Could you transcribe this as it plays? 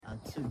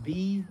to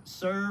be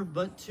served,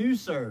 but to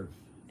serve,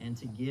 and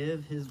to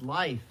give his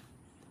life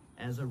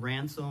as a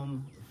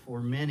ransom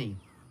for many.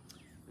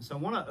 And so I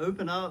want to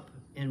open up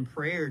in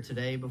prayer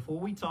today before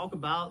we talk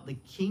about the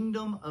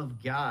kingdom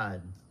of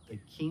God. The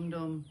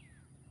kingdom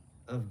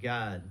of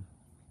God.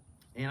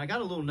 And I got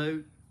a little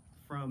note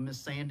from Miss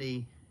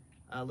Sandy.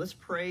 Let's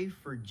pray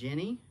for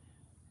Jenny,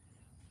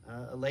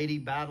 a lady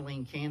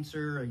battling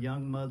cancer, a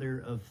young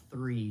mother of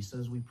 3. So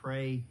as we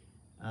pray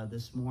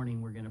this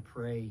morning, we're going to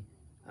pray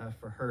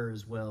for her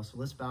as well. So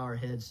let's bow our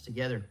heads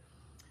together.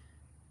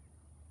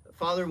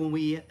 Father, when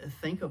we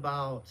think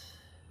about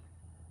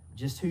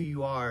just who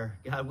you are,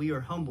 God, we are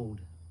humbled.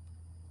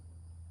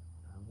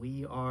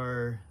 We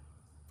are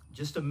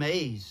just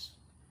amazed,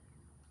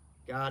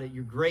 God, at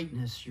your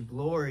greatness, your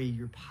glory,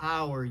 your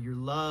power, your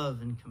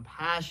love and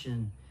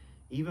compassion.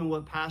 Even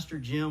what Pastor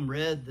Jim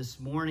read this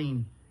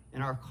morning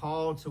in our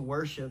call to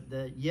worship,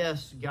 that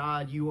yes,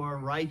 God, you are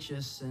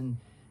righteous and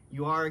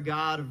you are a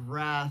God of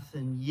wrath,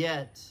 and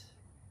yet,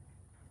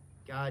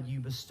 God, you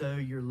bestow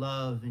your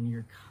love and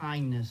your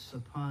kindness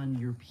upon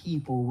your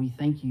people. We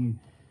thank you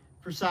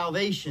for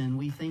salvation.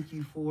 We thank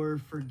you for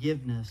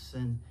forgiveness.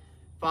 And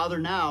Father,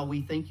 now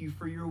we thank you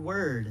for your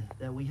word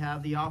that we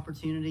have the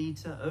opportunity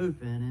to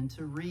open and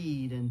to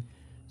read and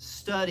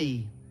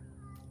study.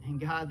 And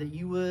God, that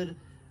you would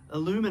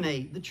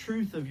illuminate the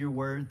truth of your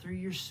word through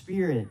your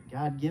Spirit.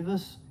 God, give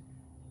us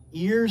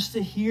ears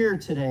to hear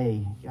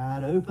today.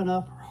 God, open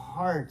up our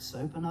hearts,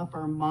 open up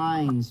our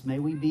minds. May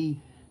we be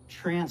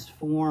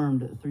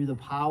transformed through the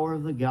power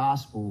of the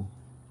gospel,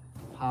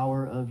 the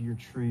power of your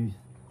truth.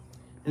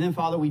 And then,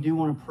 Father, we do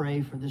want to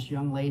pray for this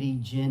young lady,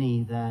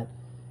 Jenny, that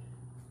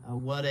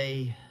what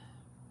a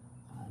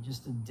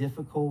just a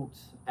difficult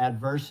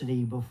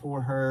adversity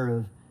before her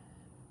of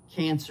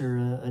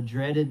cancer, a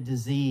dreaded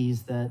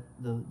disease, that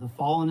the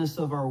fallenness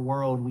of our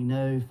world, we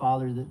know,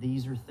 Father, that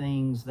these are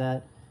things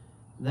that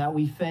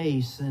we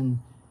face. And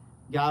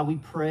God, we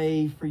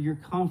pray for your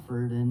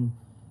comfort, and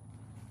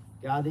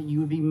God, that you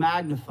would be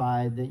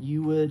magnified, that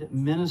you would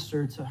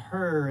minister to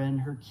her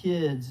and her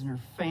kids and her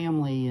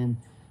family. And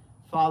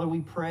Father,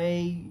 we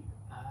pray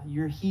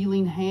your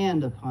healing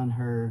hand upon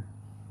her.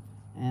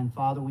 And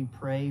Father, we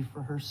pray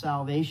for her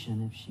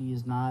salvation if she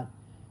is not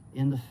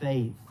in the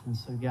faith. And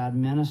so, God,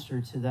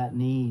 minister to that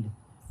need,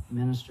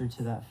 minister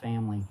to that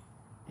family.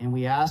 And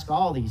we ask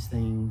all these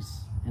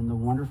things in the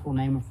wonderful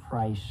name of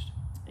Christ.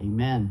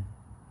 Amen.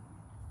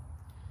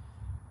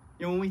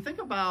 You know, when we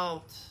think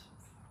about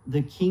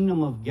the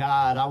kingdom of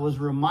God, I was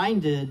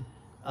reminded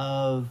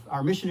of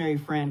our missionary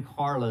friend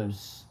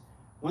Carlos.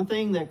 One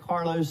thing that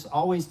Carlos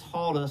always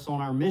taught us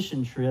on our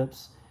mission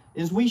trips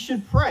is we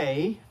should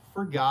pray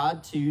for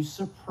God to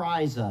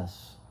surprise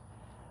us.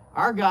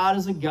 Our God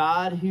is a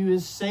God who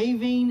is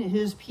saving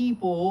his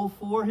people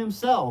for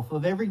himself,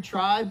 of every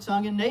tribe,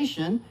 tongue, and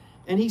nation.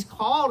 And he's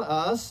called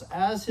us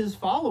as his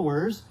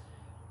followers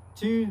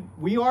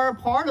we are a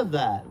part of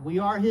that. We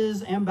are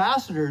his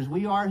ambassadors.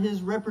 We are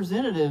his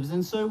representatives.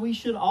 And so we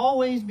should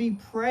always be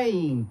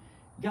praying,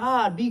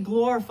 God, be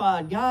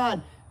glorified.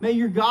 God, may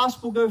your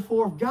gospel go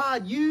forth.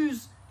 God,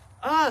 use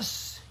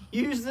us.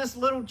 Use this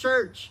little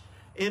church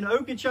in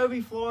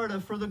Okeechobee, Florida,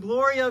 for the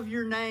glory of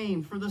your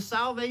name, for the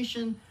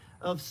salvation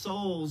of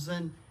souls.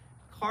 And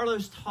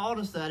Carlos taught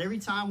us that every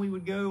time we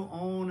would go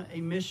on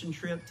a mission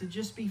trip, to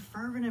just be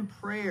fervent in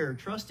prayer,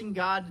 trusting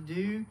God to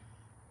do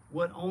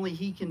what only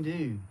he can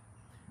do.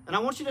 And I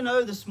want you to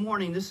know this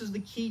morning, this is the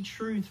key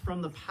truth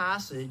from the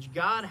passage.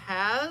 God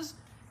has,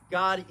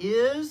 God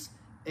is,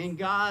 and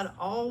God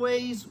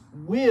always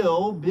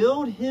will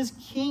build his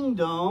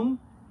kingdom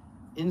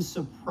in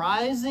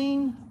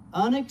surprising,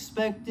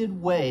 unexpected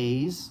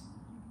ways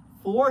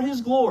for his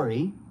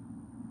glory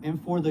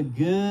and for the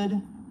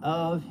good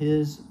of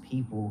his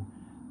people.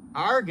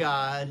 Our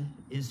God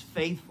is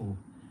faithful.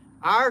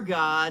 Our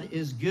God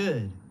is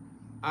good.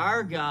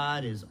 Our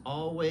God is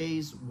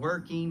always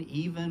working,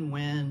 even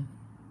when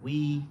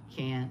we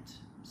can't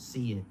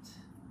see it.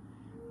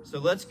 So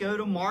let's go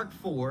to Mark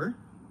 4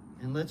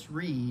 and let's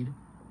read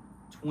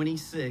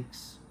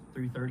 26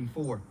 through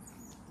 34.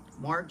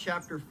 Mark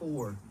chapter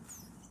 4,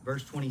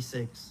 verse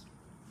 26.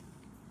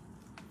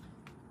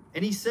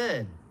 And he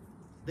said,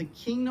 the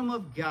kingdom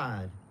of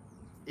God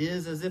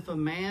is as if a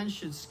man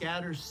should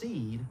scatter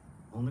seed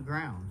on the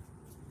ground.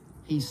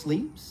 He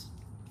sleeps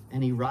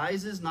and he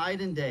rises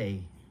night and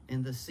day,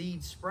 and the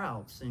seed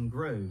sprouts and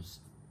grows.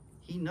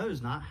 He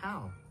knows not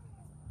how.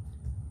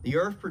 The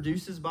earth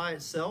produces by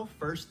itself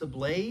first the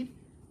blade,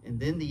 and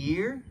then the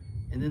ear,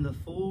 and then the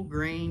full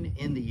grain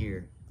in the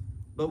ear.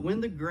 But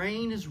when the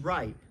grain is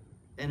ripe,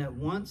 and at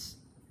once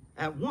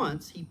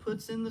he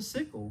puts in the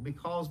sickle,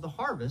 because the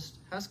harvest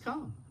has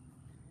come.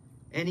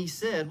 And he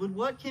said, with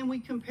what can we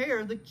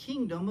compare the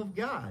kingdom of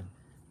God?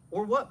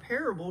 Or what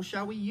parable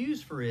shall we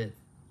use for it?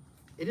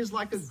 It is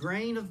like a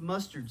grain of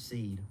mustard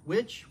seed,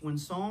 which, when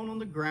sown on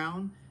the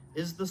ground,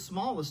 is the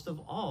smallest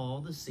of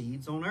all the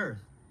seeds on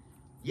earth.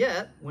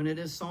 Yet, when it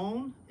is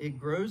sown, it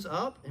grows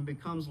up and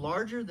becomes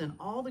larger than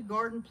all the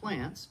garden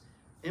plants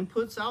and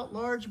puts out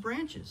large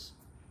branches,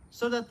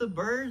 so that the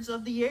birds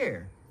of the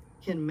air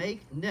can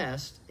make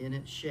nest in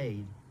its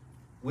shade.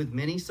 With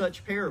many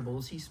such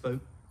parables he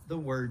spoke the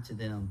word to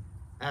them,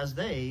 as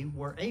they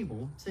were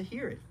able to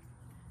hear it.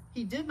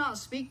 He did not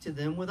speak to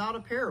them without a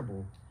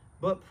parable,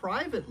 but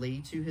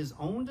privately to his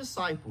own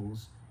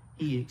disciples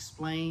he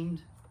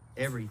explained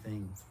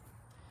everything.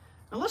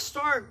 Now let's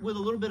start with a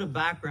little bit of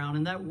background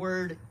in that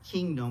word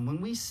kingdom. When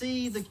we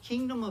see the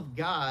kingdom of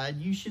God,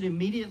 you should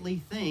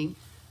immediately think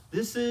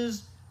this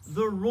is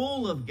the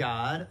rule of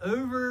God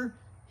over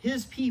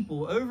his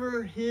people,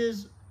 over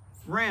his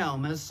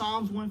realm. As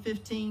Psalms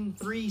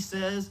 115:3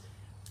 says,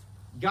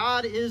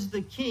 God is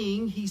the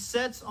king. He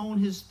sits on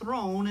his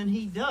throne and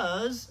he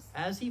does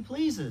as he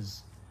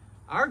pleases.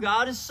 Our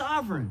God is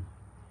sovereign.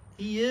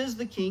 He is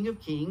the King of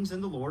kings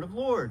and the Lord of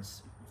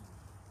lords.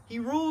 He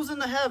rules in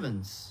the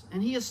heavens,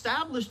 and he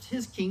established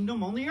his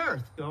kingdom on the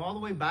earth. Go all the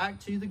way back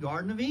to the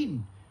Garden of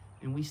Eden,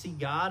 and we see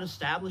God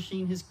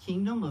establishing his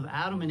kingdom of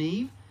Adam and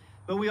Eve.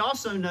 But we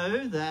also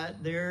know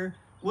that there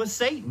was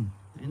Satan,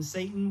 and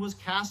Satan was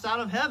cast out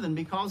of heaven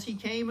because he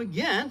came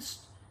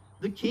against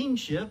the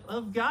kingship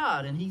of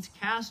God, and he's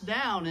cast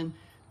down. And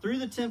through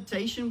the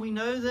temptation, we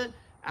know that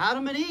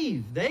Adam and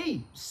Eve,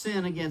 they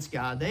sinned against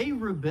God. They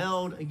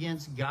rebelled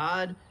against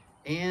God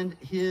and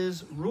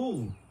his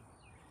rule.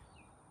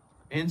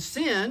 And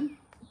sin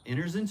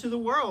enters into the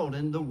world,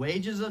 and the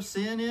wages of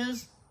sin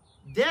is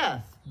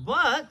death.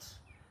 But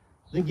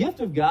the gift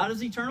of God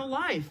is eternal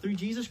life through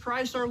Jesus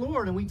Christ our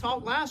Lord. And we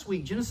talked last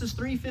week, Genesis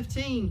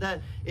 3:15,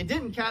 that it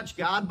didn't catch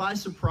God by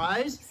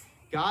surprise.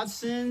 God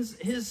sends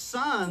his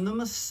son, the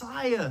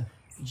Messiah,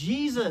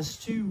 Jesus,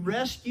 to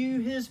rescue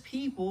his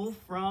people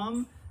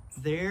from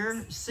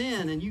their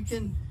sin. And you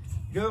can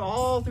go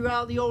all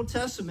throughout the Old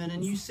Testament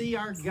and you see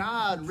our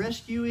God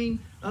rescuing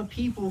a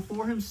people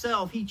for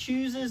himself. He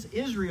chooses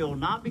Israel,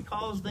 not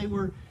because they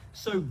were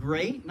so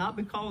great, not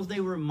because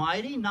they were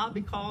mighty, not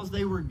because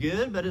they were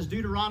good, but as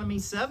Deuteronomy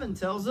 7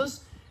 tells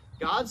us,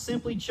 God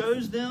simply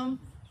chose them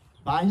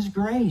by his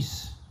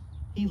grace.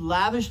 He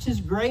lavished his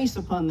grace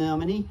upon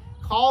them, and he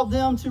called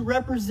them to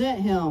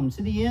represent him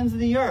to the ends of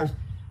the earth.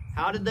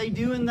 How did they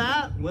do in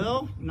that?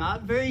 Well,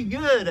 not very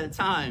good at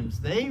times.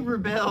 They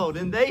rebelled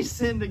and they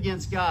sinned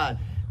against God.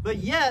 But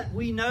yet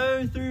we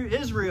know through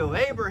Israel,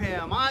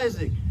 Abraham,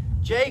 Isaac,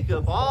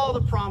 Jacob, all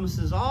the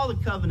promises, all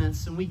the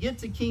covenants, and we get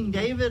to King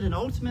David, and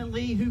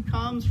ultimately who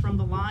comes from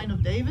the line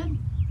of David?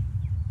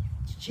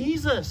 It's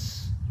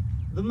Jesus,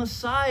 the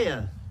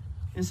Messiah.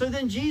 And so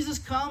then Jesus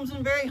comes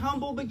in very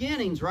humble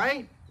beginnings,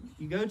 right?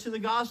 You go to the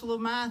Gospel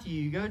of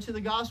Matthew, you go to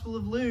the Gospel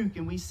of Luke,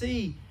 and we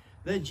see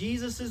that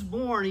Jesus is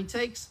born. He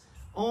takes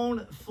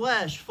on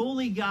flesh,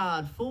 fully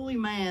God, fully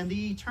man,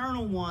 the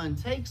eternal one,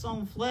 takes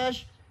on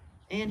flesh,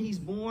 and he's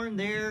born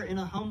there in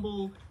a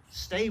humble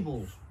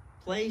stable,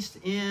 placed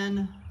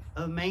in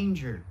a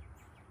manger.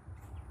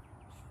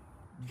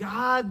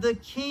 God the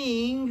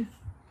King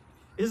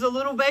is a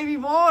little baby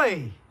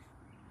boy.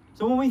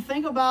 So when we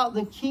think about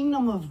the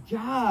kingdom of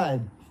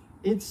God,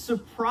 it's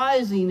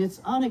surprising, it's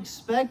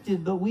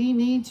unexpected, but we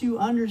need to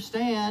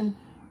understand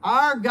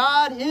our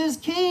God is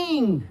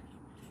King.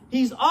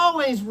 He's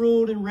always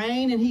ruled and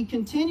reigned, and he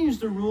continues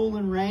to rule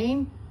and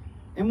reign.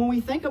 And when we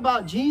think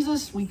about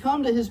Jesus, we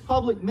come to his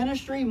public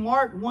ministry,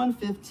 Mark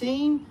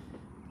 1:15.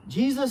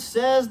 Jesus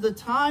says, the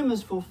time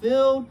is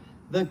fulfilled.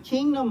 The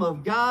kingdom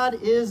of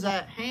God is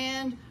at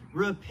hand.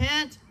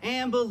 Repent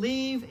and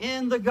believe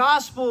in the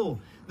gospel.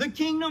 The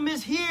kingdom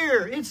is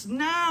here. It's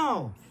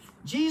now.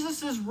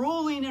 Jesus is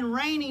ruling and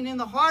reigning in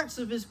the hearts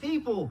of his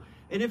people.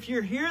 And if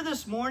you're here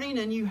this morning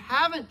and you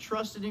haven't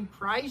trusted in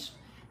Christ,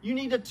 you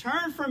need to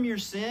turn from your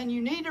sin.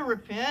 You need to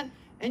repent,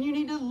 and you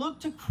need to look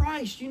to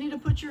Christ. You need to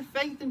put your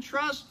faith and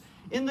trust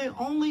in the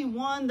only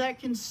one that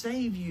can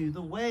save you,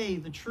 the way,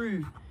 the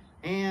truth,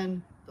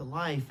 and the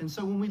life. And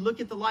so when we look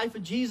at the life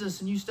of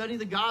Jesus and you study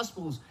the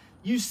Gospels,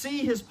 you see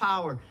his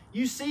power.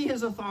 You see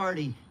his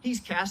authority. He's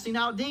casting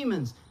out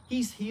demons.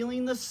 He's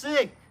healing the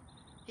sick.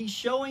 He's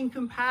showing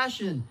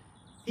compassion.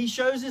 He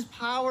shows his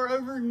power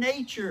over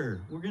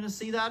nature. We're going to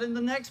see that in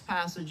the next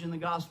passage in the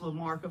Gospel of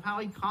Mark, of how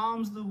he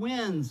calms the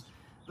winds,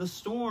 the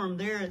storm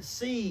there at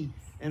sea.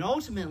 And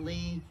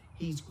ultimately,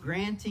 he's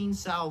granting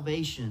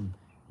salvation,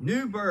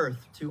 new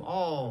birth to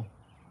all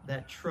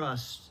that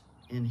trust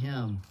in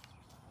him.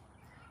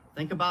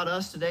 Think about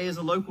us today as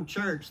a local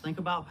church. Think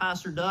about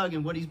Pastor Doug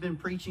and what he's been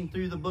preaching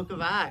through the book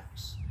of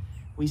Acts.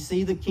 We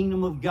see the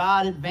kingdom of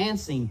God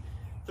advancing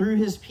through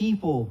his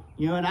people.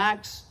 You know, in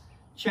Acts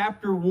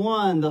chapter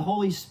 1, the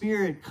Holy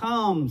Spirit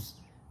comes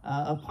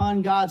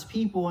upon God's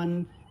people,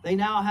 and they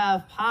now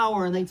have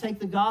power, and they take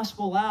the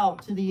gospel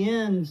out to the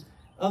ends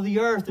of the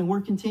earth. And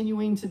we're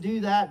continuing to do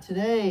that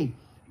today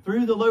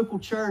through the local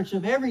church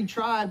of every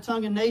tribe,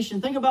 tongue, and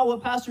nation. Think about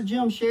what Pastor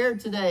Jim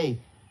shared today.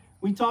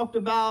 We talked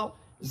about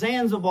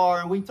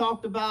Zanzibar, and we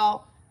talked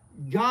about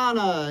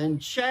Ghana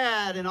and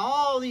Chad and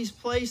all these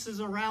places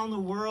around the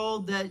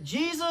world that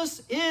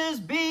Jesus is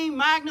being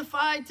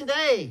magnified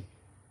today.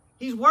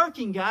 He's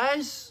working,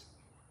 guys.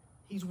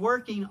 He's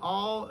working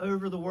all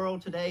over the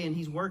world today, and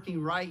he's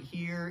working right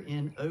here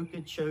in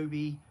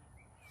Okeechobee,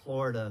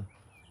 Florida.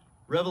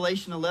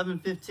 Revelation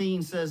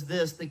 11:15 says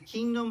this, "The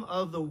kingdom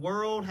of the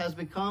world has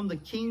become the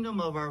kingdom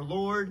of our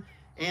Lord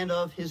and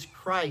of his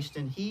Christ,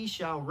 and he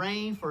shall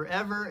reign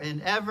forever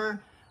and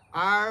ever."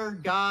 Our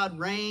God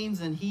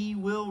reigns, and he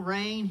will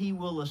reign. He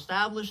will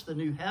establish the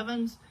new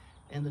heavens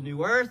and the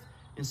new earth.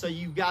 And so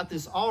you've got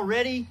this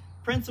already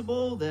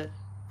principle that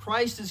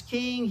Christ is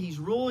king. He's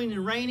ruling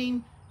and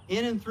reigning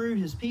in and through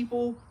his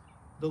people,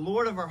 the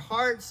Lord of our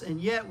hearts. And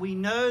yet we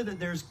know that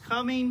there's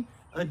coming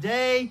a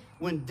day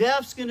when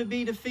death's going to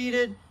be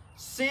defeated.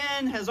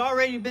 Sin has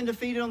already been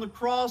defeated on the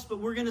cross, but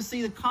we're going to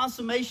see the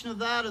consummation of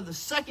that, of the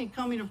second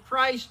coming of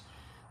Christ.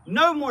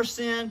 No more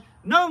sin,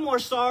 no more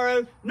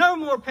sorrow, no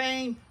more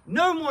pain,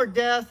 no more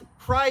death.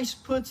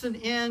 Christ puts an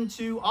end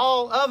to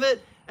all of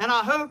it. And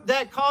I hope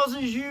that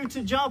causes you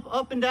to jump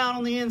up and down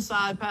on the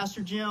inside,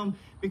 Pastor Jim,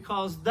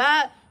 because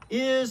that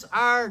is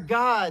our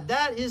God.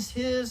 That is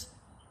his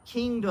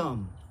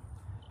kingdom.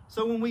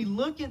 So when we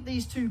look at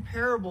these two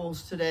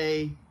parables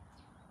today,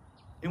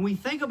 and we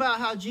think about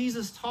how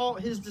Jesus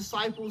taught his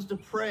disciples to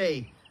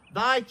pray,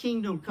 "Thy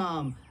kingdom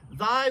come,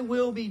 thy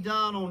will be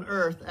done on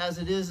earth as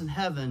it is in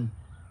heaven,"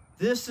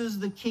 this is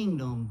the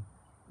kingdom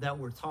that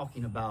we're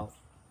talking about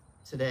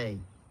today.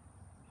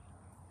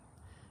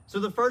 So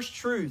the first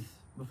truth,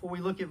 before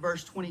we look at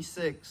verse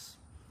 26,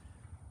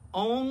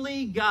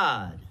 only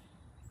God,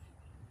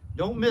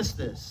 don't miss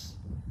this,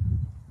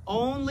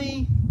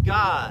 only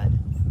God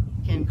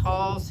can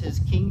cause his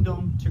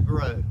kingdom to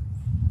grow.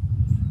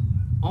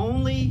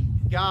 Only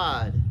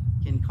God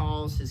can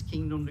cause his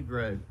kingdom to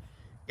grow.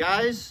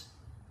 Guys,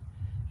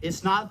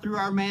 it's not through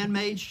our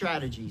man-made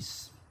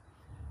strategies.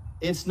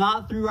 It's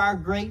not through our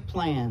great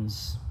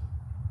plans.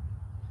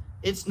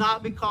 It's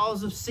not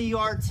because of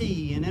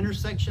CRT and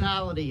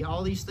intersectionality,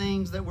 all these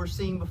things that we're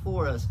seeing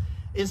before us.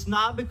 It's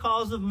not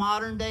because of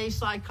modern-day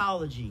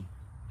psychology.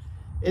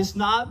 It's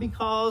not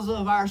because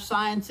of our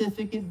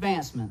scientific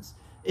advancements.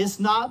 It's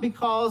not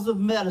because of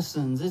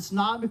medicines. It's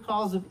not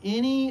because of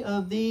any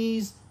of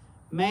these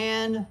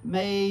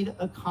man-made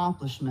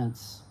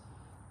accomplishments.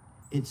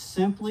 It's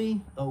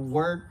simply a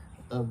work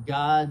of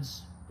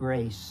God's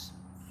grace.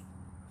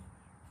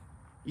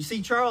 You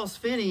see, Charles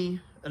Finney,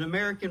 an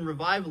American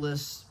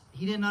revivalist,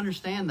 he didn't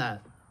understand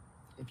that.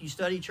 If you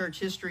study church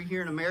history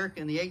here in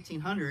America in the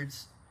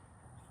 1800s,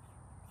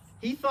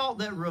 he thought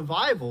that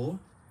revival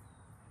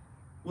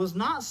was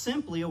not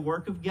simply a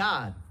work of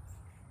God,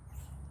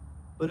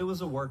 but it was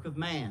a work of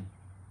man.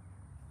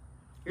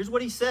 Here's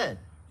what he said,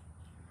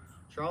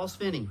 Charles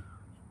Finney: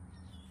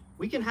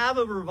 "We can have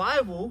a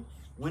revival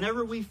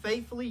whenever we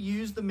faithfully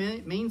use the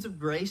means of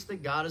grace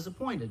that God has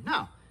appointed."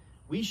 Now,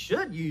 we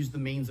should use the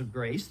means of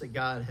grace that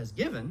God has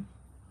given,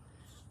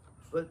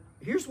 but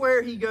here's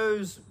where he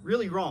goes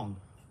really wrong.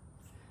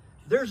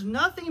 There's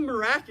nothing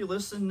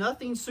miraculous and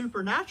nothing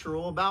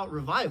supernatural about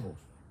revival.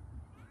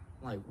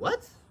 Like,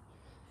 what?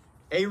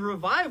 A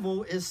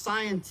revival is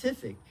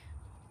scientific.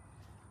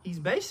 He's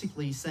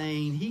basically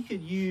saying he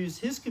could use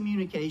his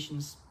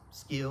communication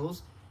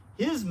skills,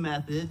 his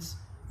methods,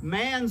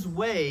 man's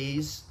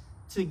ways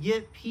to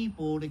get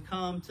people to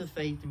come to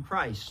faith in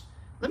Christ.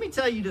 Let me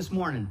tell you this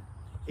morning,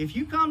 if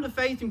you come to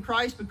faith in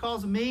Christ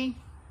because of me,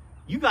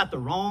 you got the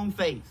wrong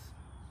faith.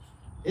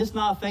 It's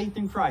not faith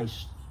in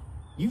Christ.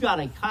 You got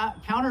a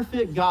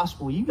counterfeit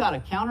gospel. You got a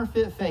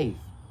counterfeit faith.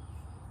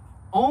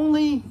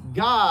 Only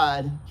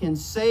God can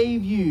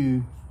save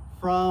you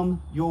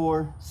from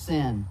your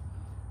sin.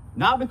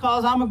 Not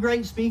because I'm a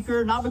great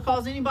speaker, not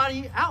because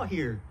anybody out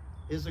here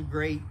is a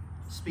great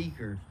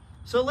speaker.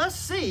 So let's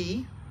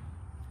see,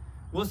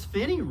 was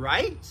Finney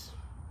right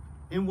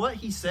in what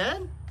he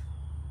said?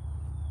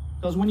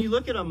 Because when you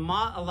look at a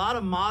lot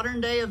of modern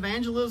day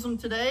evangelism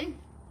today,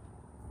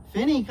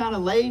 Finney kind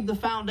of laid the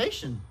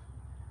foundation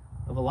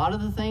of a lot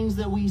of the things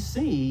that we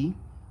see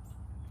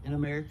in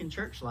American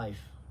church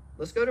life.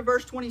 Let's go to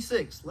verse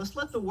 26. Let's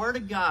let the word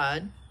of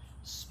God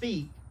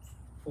speak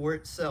for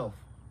itself.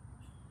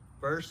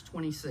 Verse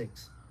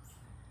 26.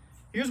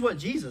 Here's what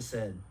Jesus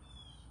said.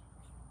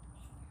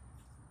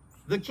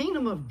 "The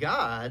kingdom of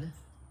God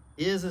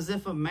is as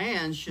if a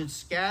man should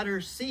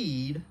scatter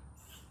seed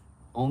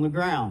on the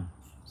ground."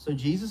 So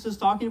Jesus is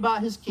talking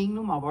about his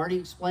kingdom. I've already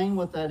explained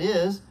what that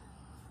is.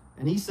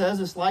 And he says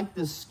it's like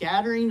the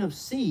scattering of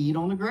seed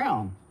on the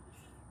ground.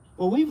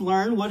 Well, we've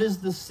learned, what is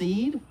the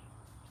seed?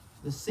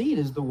 The seed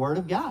is the word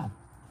of God.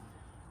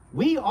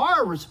 We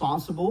are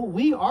responsible.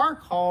 We are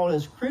called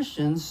as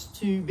Christians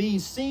to be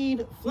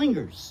seed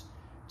flingers,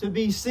 to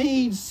be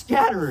seed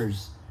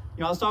scatterers.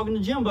 You know, I was talking to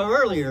Jimbo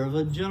earlier, of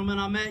a gentleman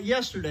I met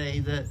yesterday,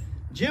 that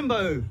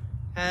Jimbo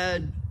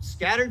had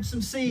scattered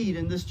some seed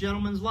in this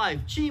gentleman's life.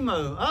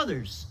 Chimo,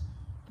 others.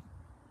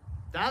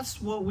 That's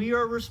what we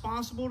are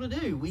responsible to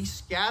do. We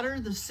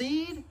scatter the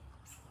seed.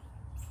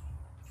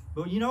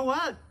 But you know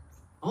what?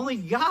 Only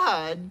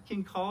God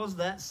can cause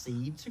that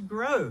seed to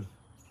grow.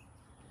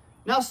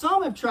 Now,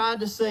 some have tried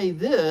to say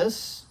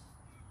this: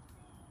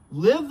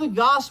 live the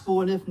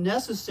gospel, and if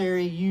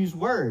necessary, use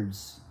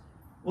words.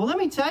 Well, let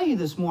me tell you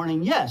this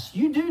morning, yes,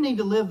 you do need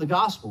to live the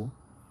gospel.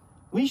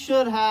 We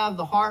should have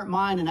the heart,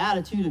 mind, and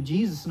attitude of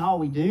Jesus in all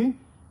we do.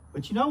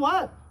 But you know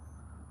what?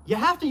 You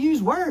have to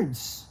use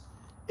words.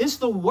 It's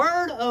the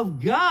word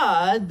of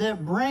God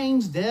that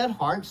brings dead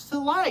hearts to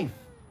life.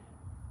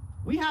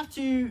 We have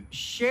to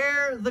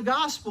share the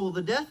gospel,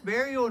 the death,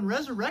 burial, and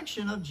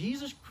resurrection of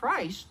Jesus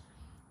Christ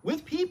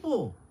with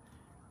people.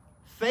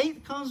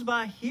 Faith comes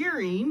by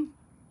hearing,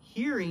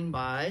 hearing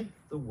by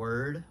the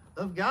word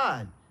of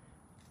God.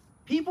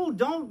 People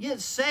don't get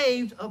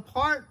saved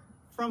apart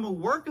from a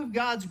work of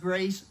God's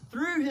grace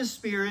through his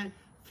Spirit,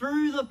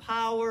 through the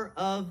power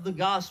of the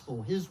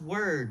gospel, his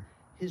word,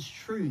 his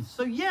truth.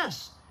 So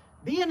yes,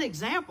 be an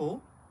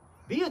example,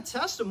 be a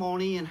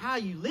testimony in how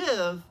you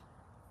live,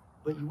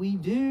 but we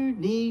do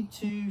need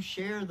to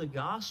share the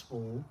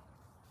gospel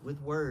with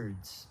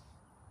words.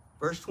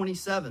 Verse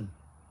 27,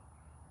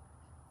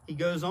 he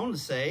goes on to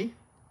say,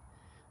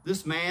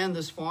 this man,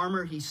 this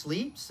farmer, he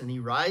sleeps and he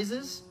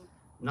rises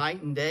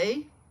night and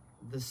day.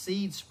 The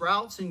seed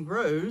sprouts and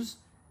grows,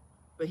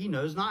 but he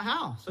knows not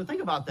how. So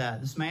think about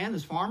that. This man,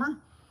 this farmer,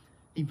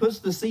 he puts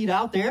the seed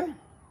out there,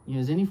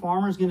 as any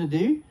farmer is going to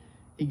do.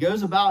 He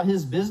goes about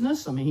his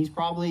business. I mean, he's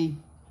probably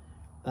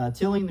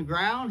tilling the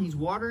ground. He's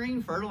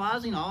watering,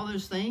 fertilizing, all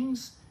those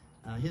things.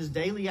 His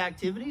daily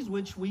activities,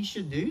 which we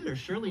should do. There's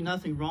surely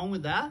nothing wrong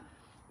with that.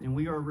 And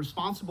we are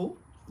responsible,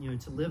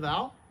 to live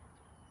out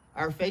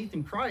our faith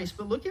in Christ.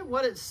 But look at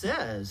what it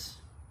says.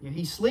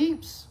 He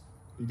sleeps.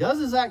 He does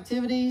his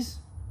activities.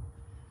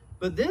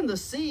 But then the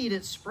seed,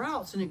 it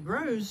sprouts and it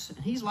grows.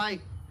 And he's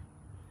like,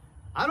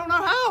 I don't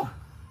know how.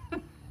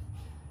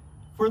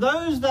 For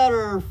those that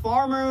are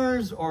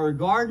farmers or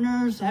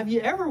gardeners, have you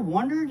ever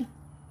wondered,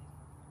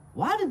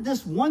 why did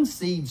this one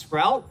seed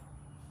sprout,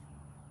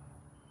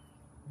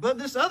 but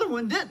this other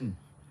one didn't?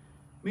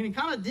 I mean, it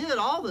kind of did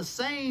all the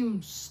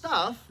same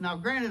stuff. Now,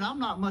 granted, I'm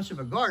not much of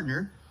a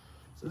gardener,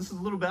 so this is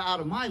a little bit out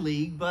of my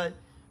league, but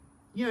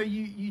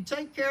you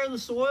take care of the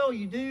soil,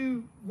 you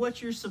do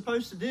what you're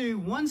supposed to do.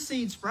 One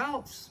seed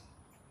sprouts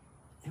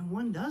and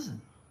one doesn't.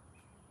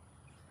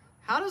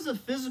 How does a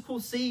physical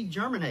seed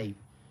germinate?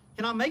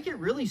 Can I make it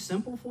really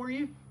simple for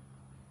you?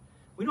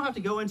 We don't have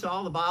to go into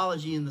all the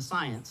biology and the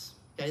science.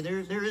 Okay,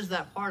 there is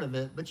that part of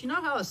it. But you know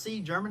how a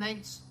seed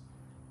germinates?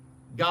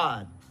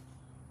 God.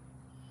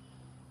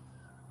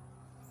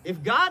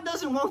 If God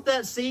doesn't want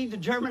that seed to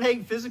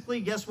germinate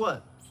physically, guess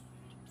what?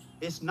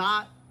 It's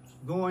not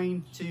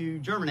going to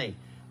germinate.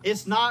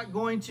 It's not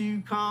going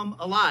to come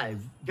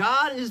alive.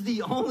 God is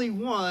the only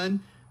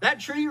one. That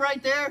tree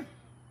right there,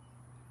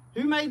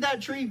 who made that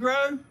tree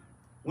grow?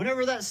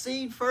 Whenever that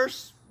seed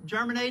first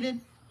germinated?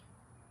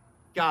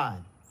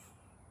 God.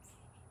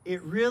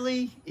 It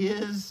really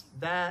is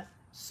that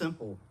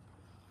simple.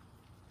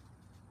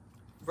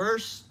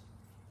 Verse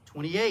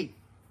 28.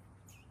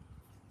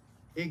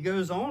 It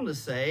goes on to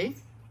say,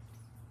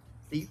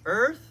 the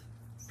earth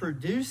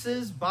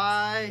produces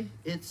by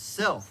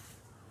itself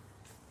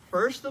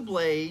first the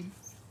blade,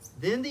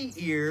 then the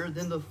ear,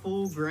 then the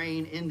full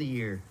grain in the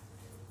ear.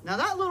 Now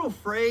that little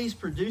phrase,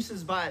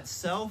 produces by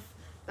itself,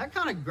 that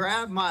kind of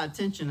grabbed my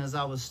attention as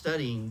I was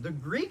studying. The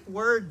Greek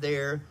word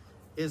there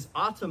is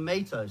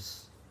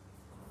automatos.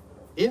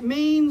 It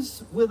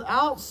means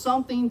without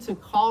something to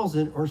cause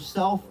it or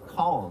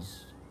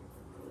self-caused.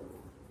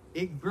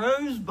 It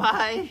grows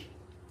by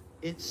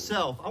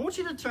itself. I want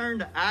you to turn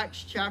to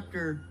Acts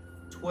chapter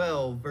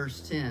 12,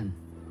 verse 10.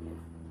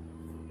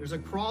 There's a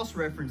cross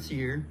reference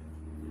here.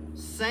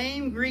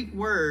 Same Greek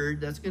word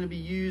that's going to be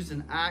used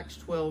in Acts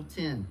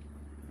 12:10.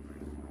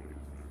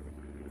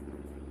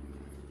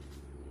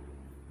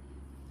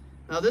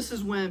 Now, this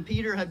is when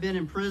Peter had been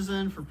in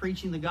prison for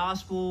preaching the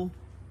gospel.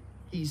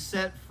 He's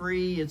set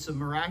free. It's a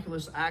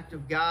miraculous act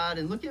of God.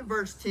 And look at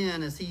verse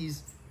 10 as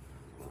he's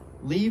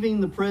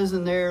leaving the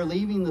prison there,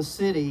 leaving the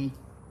city.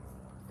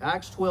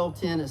 Acts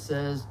 12:10, it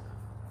says,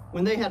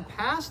 when they had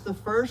passed the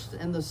first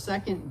and the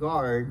second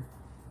guard,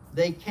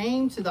 they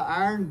came to the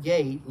iron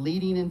gate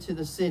leading into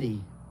the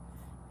city.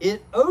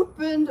 It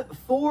opened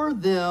for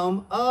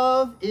them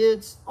of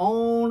its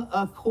own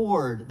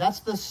accord.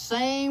 That's the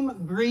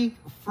same Greek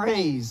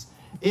phrase.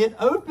 It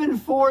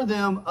opened for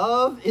them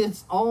of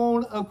its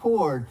own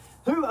accord.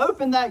 Who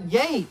opened that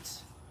gate?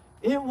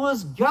 It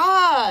was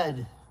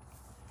God.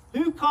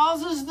 Who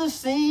causes the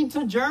seed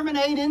to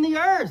germinate in the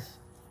earth?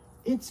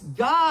 It's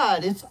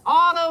God. It's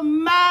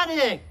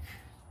automatic.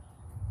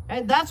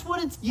 And that's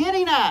what it's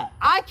getting at.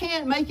 I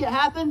can't make it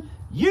happen.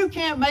 You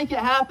can't make it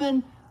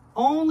happen.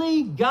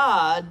 Only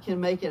God can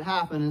make it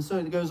happen. And so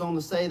it goes on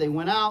to say they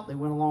went out, they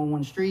went along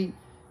one street,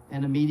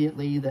 and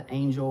immediately the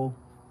angel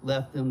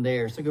left them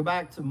there. So go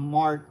back to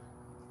Mark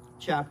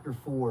chapter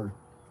 4.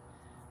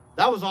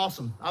 That was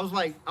awesome.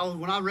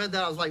 When I read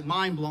that, I was like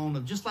mind blown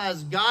of just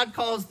as God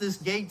caused this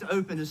gate to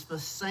open, it's the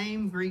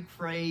same Greek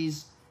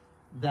phrase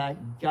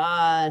that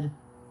God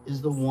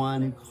is the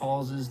one who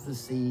causes the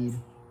seed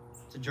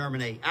to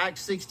germinate.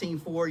 Acts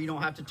 16:4, you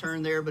don't have to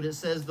turn there, but it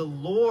says the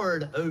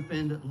Lord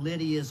opened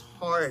Lydia's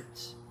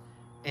heart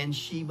and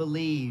she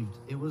believed.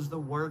 It was the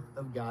work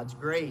of God's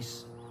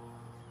grace.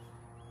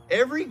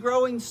 Every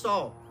growing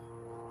stalk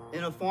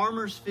in a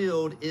farmer's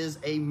field is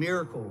a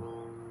miracle.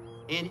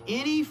 And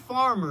any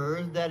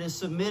farmer that is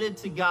submitted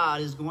to God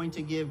is going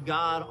to give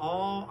God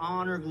all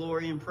honor,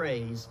 glory, and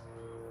praise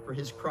for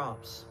his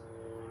crops.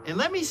 And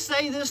let me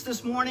say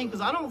this morning,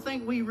 because I don't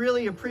think we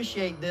really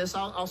appreciate this.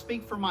 I'll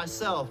speak for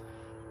myself.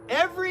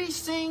 Every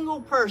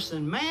single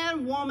person,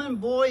 man, woman,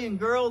 boy, and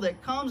girl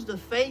that comes to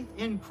faith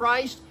in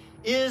Christ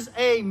is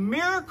a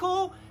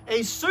miracle,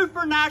 a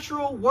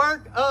supernatural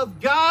work of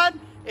God.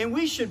 And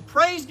we should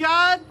praise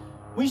God.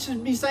 We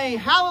should be saying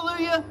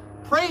hallelujah,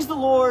 praise the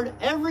Lord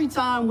every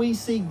time we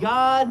see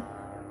God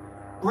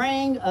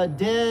bring a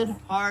dead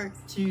heart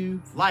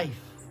to life.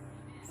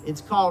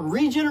 It's called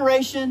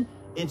regeneration.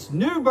 It's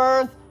new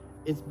birth.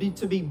 It's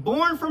to be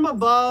born from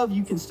above.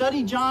 You can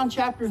study John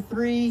chapter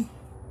 3.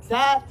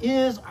 That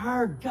is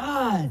our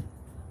God,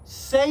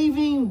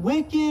 saving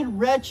wicked,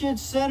 wretched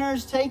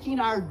sinners, taking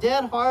our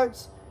dead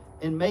hearts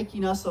and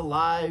making us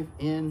alive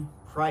in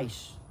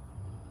Christ.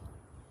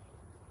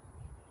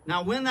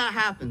 Now, when that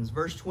happens,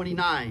 verse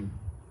 29,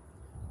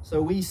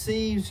 so we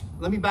see,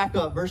 let me back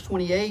up, verse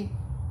 28,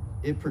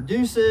 it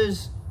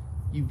produces,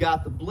 you've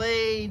got the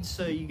blade,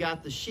 so you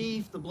got the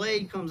sheaf, the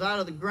blade comes out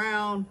of the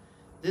ground,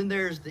 then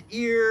there's the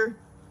ear,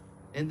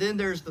 and then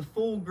there's the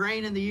full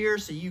grain in the ear,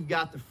 so you've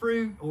got the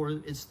fruit, or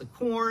it's the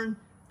corn,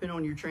 depending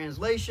on your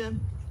translation.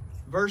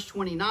 Verse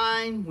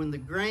 29, when the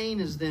grain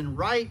is then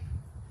ripe,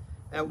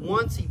 at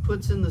once he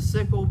puts in the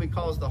sickle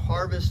because the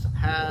harvest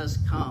has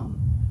come.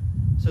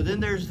 So then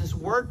there's this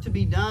work to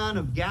be done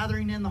of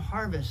gathering in the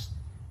harvest.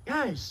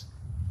 Guys,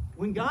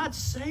 when God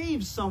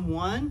saves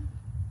someone,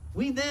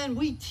 we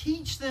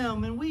teach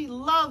them and we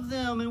love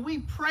them and we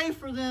pray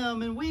for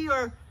them and we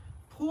are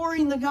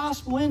pouring the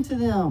gospel into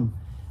them.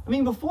 I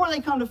mean, before they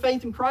come to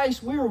faith in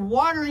Christ, we were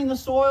watering the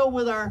soil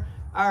with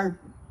our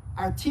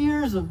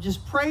tears of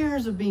just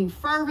prayers of being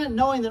fervent,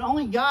 knowing that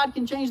only God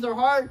can change their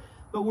heart,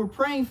 but we're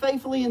praying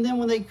faithfully. And then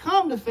when they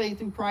come to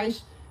faith in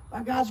Christ,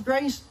 by God's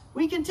grace,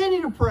 we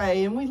continue to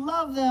pray and we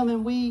love them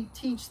and we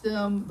teach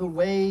them the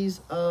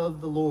ways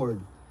of the Lord.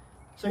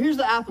 So here's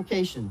the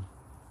application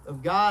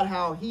of God,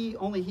 how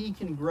only He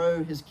can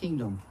grow His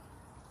kingdom.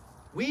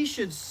 We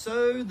should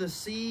sow the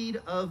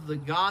seed of the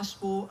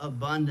gospel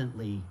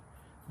abundantly.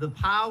 The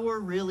power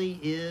really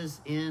is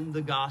in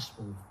the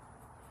gospel.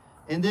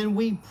 And then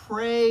we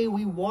pray,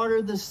 we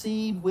water the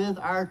seed with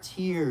our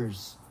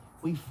tears.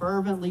 We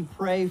fervently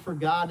pray for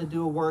God to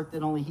do a work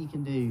that only He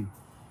can do.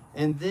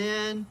 And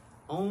then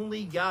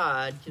only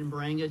God can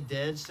bring a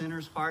dead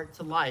sinner's heart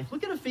to life.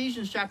 Look at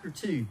Ephesians chapter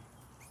 2,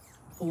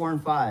 4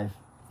 and 5.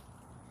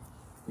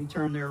 Let me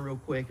turn there real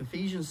quick.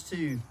 Ephesians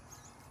 2,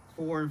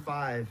 4 and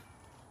 5.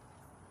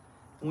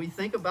 When we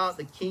think about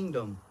the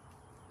kingdom,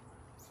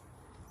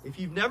 if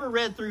you've never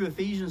read through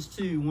Ephesians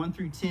 2, 1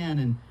 through 10,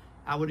 and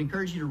I would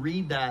encourage you to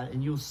read that,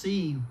 and you'll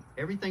see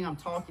everything I'm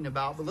talking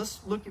about. But let's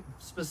look at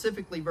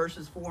specifically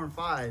verses 4 and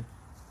 5.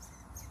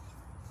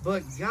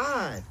 But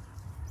God,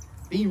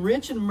 being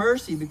rich in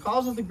mercy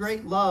because of the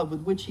great love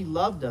with which He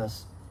loved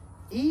us,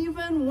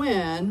 even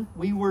when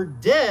we were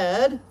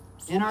dead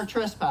in our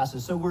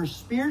trespasses. So we're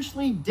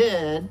spiritually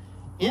dead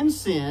in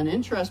sin,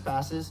 in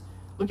trespasses.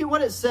 Look at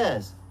what it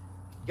says.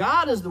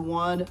 God is the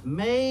one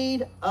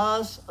made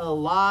us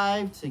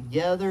alive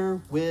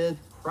together with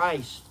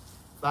Christ.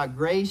 By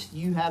grace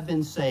you have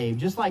been saved.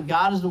 Just like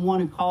God is the one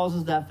who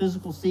causes that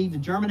physical seed to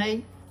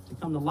germinate, to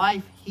come to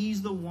life,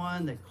 He's the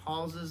one that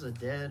causes a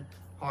dead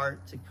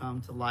heart to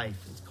come to life.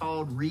 It's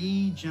called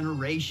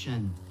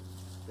regeneration,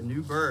 the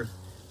new birth.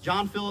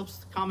 John Phillips,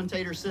 the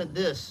commentator, said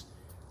this: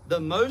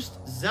 the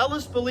most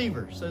zealous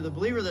believer, so the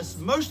believer that's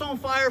most on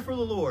fire for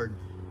the Lord,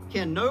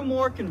 can no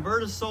more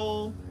convert a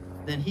soul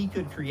than he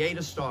could create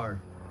a star.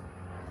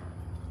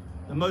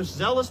 The most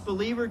zealous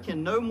believer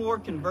can no more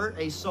convert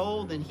a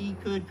soul than he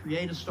could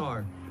create a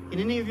star. Can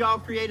any of y'all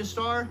create a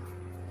star?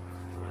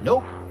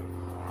 Nope.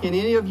 Can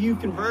any of you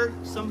convert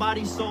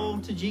somebody's soul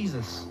to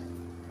Jesus?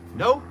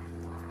 Nope.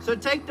 So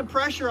take the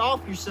pressure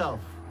off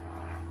yourself.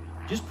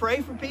 Just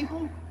pray for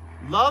people,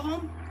 love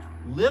them,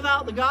 live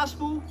out the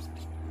gospel,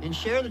 and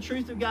share the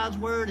truth of God's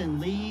word and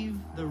leave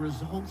the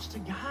results to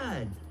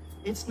God.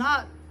 It's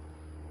not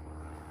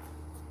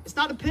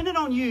dependent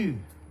on you.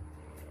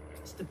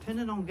 It's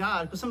dependent on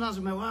God. Because sometimes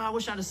we go, well, I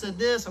wish I'd have said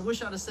this. I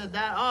wish I'd have said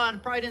that. Oh, I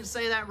probably didn't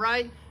say that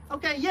right.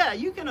 Okay, yeah,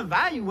 you can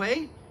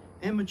evaluate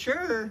and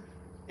mature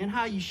in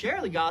how you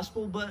share the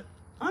gospel, but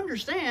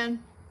understand,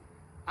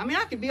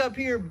 I could be up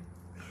here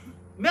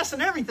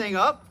messing everything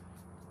up,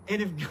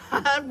 and if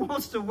God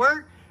wants to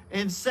work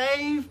and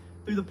save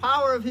through the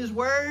power of His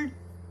word,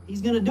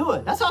 He's going to do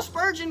it. That's how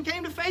Spurgeon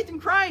came to faith in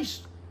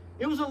Christ.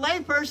 It was a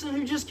layperson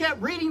who just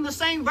kept reading the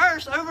same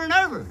verse over and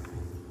over.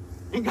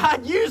 And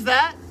God used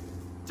that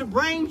to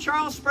bring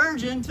Charles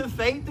Spurgeon to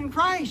faith in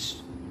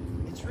Christ.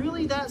 It's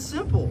really that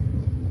simple.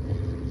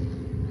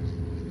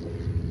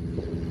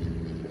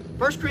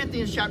 1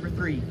 Corinthians chapter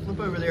 3. Flip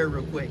over there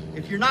real quick.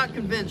 If you're not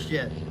convinced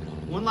yet,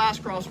 one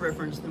last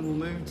cross-reference, then we'll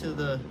move to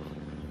the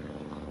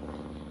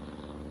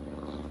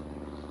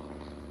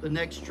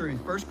next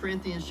truth. 1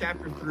 Corinthians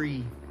chapter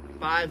 3,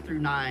 5 through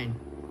 9.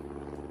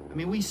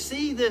 We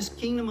see this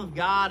kingdom of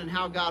God and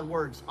how God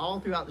works all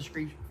throughout the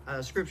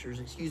scriptures.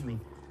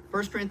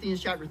 1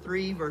 Corinthians chapter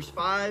 3, verse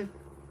 5.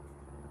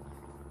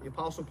 The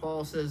Apostle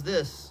Paul says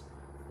this,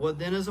 "What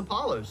then is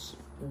Apollos?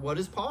 What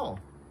is Paul?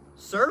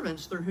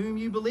 Servants through whom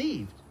you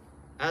believed,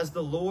 as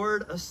the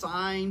Lord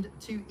assigned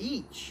to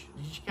each."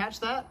 Did you catch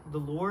that? The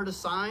Lord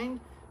assigned.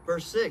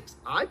 Verse 6,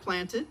 "I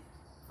planted,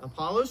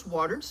 Apollos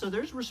watered." So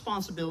there's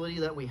responsibility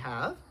that we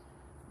have.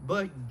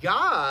 "But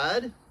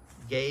God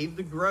gave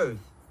the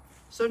growth.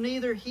 So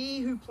neither he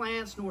who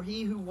plants nor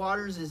he who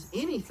waters is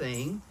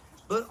anything,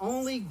 but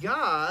only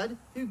God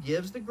who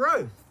gives the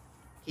growth.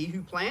 He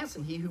who plants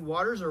and he who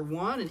waters are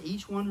one, and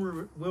each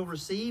one will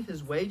receive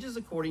his wages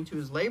according to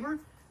his labor.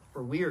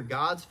 For we are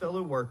God's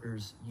fellow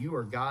workers. You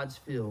are God's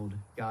field,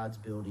 God's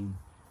building."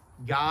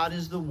 God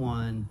is the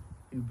one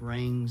who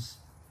brings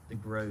the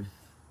growth.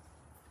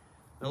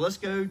 Now let's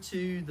go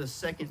to the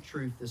second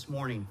truth this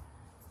morning.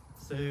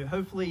 So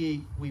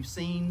hopefully we've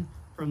seen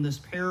from this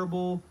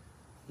parable,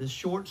 this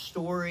short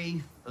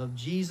story of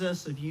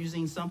Jesus, of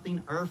using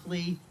something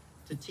earthly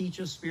to teach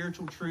us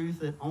spiritual truth,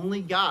 that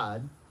only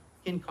God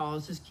can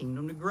cause his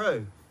kingdom to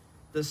grow.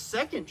 The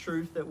second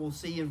truth that we'll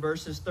see in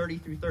verses 30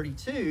 through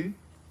 32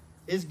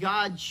 is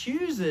God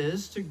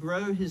chooses to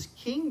grow his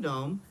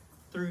kingdom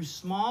through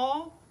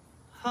small,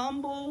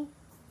 humble,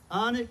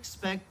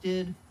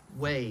 unexpected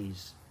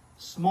ways.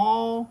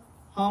 Small,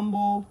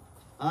 humble,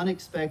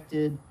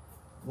 unexpected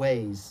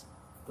ways.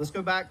 Let's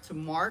go back to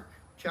Mark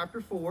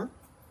chapter 4,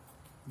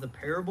 the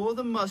parable of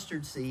the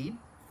mustard seed,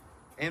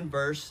 and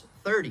verse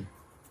 30.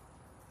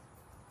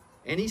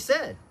 "And he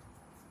said,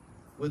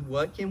 with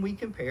what can we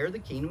compare the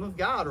kingdom of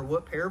God, or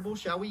what parable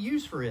shall we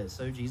use for it?"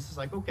 So Jesus is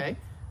like, okay,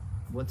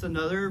 what's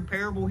another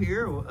parable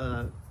here?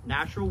 A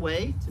natural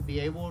way to be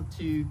able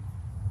to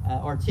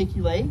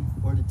articulate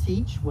or to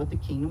teach what the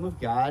kingdom of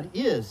God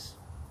is.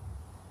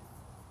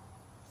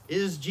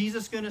 Is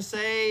Jesus going to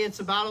say it's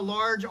about a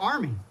large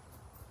army?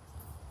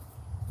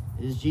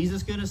 Is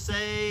Jesus going to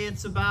say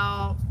it's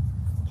about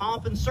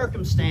pomp and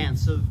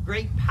circumstance of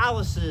great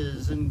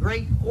palaces and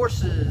great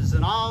horses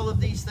and all of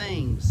these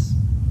things?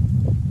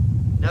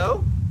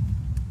 No.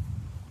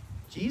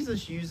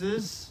 Jesus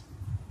uses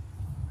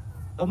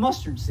a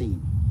mustard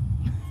seed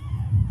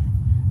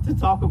to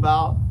talk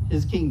about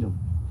his kingdom.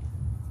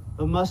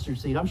 A mustard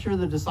seed. I'm sure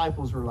the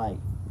disciples were like,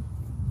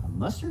 a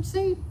mustard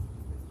seed?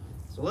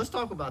 So let's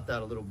talk about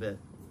that a little bit.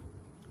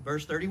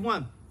 Verse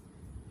 31.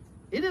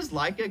 "It is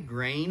like a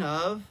grain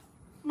of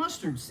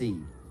mustard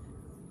seed,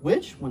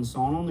 which, when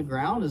sown on the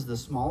ground, is the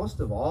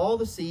smallest of all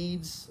the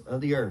seeds of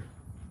the earth."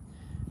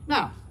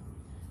 Now,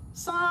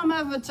 some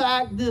have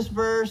attacked this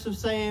verse of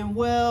saying,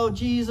 well,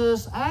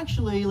 Jesus,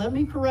 actually, let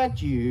me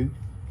correct you.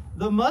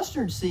 The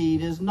mustard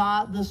seed is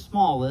not the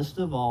smallest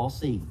of all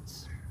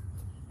seeds.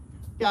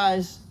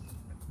 Guys,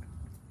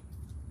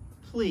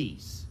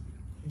 please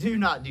do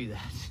not do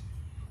that.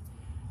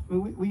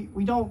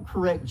 We don't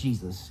correct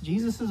Jesus.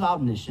 Jesus is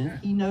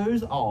omniscient. He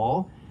knows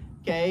all.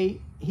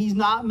 Okay? He's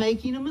not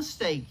making a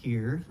mistake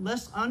here.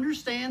 Let's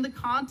understand the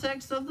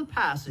context of the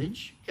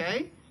passage.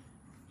 Okay?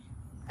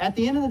 At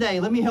the end of the day,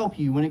 let me help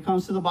you when it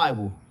comes to the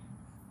Bible.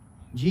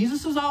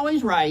 Jesus is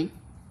always right,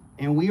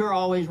 and we are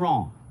always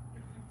wrong.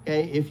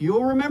 Okay? If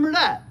you'll remember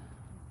that,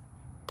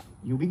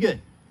 you'll be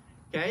good.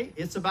 Okay?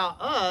 It's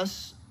about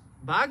us,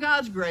 by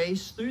God's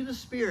grace, through the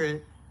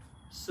Spirit,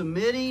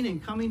 submitting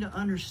and coming to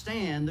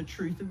understand the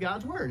truth of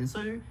God's word. And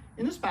so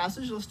in this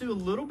passage, let's do a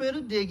little bit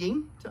of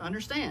digging to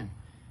understand.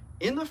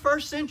 In the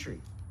first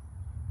century,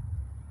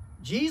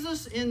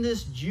 Jesus, in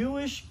this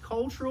Jewish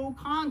cultural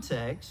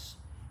context,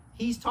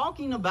 he's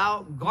talking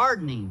about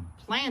gardening,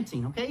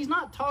 planting, okay? He's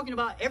not talking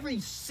about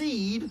every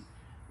seed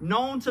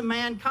known to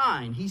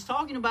mankind. He's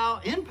talking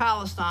about, in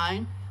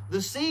Palestine,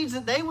 the seeds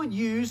that they would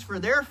use for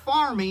their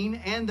farming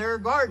and their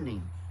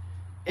gardening.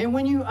 And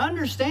when you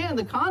understand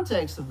the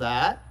context of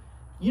that,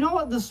 you know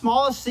what the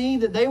smallest seed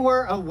that they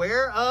were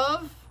aware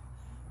of?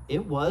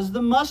 It was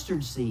the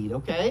mustard seed,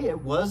 okay? It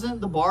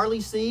wasn't the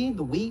barley seed,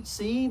 the wheat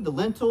seed, the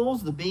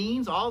lentils, the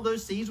beans. All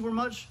those seeds were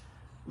much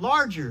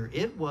larger.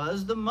 It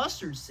was the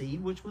mustard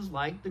seed, which was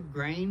like the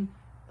grain,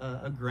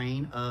 a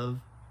grain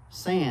of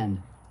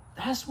sand.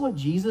 That's what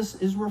Jesus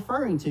is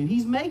referring to.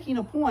 He's making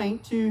a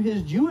point to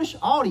his Jewish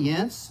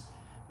audience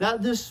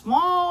that this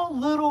small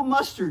little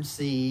mustard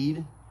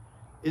seed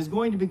is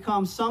going to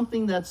become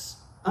something that's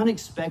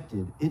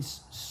unexpected. It's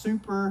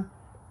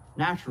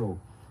supernatural.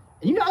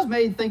 And you guys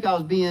may think I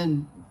was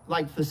being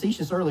like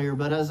facetious earlier,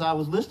 but as I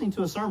was listening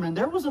to a sermon,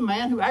 there was a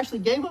man who actually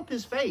gave up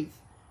his faith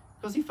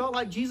because he felt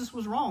like Jesus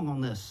was wrong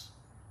on this.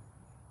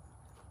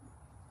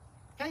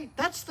 Okay,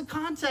 that's the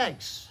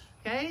context.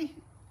 Okay,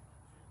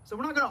 so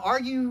we're not going to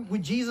argue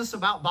with Jesus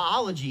about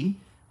biology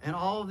and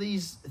all of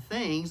these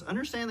things.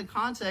 Understand the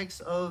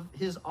context of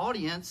his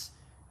audience,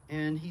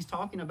 and he's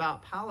talking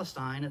about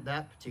Palestine at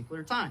that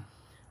particular time.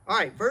 All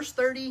right, verse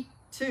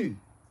 32.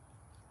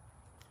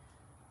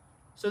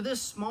 So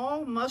this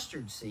small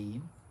mustard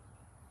seed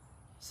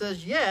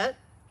says, "Yet,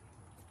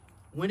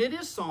 when it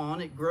is sown,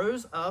 it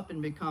grows up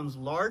and becomes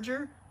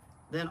larger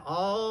than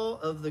all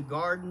of the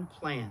garden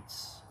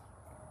plants."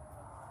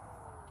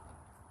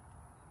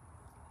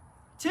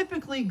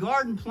 typically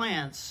garden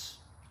plants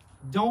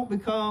don't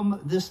become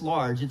this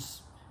large.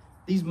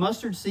 These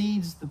mustard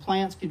seeds, the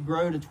plants could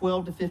grow to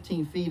 12 to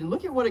 15 feet. And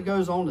look at what it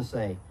goes on to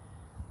say.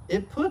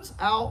 It puts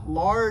out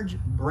large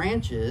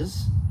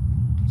branches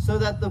so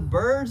that the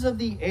birds of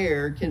the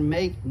air can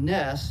make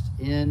nest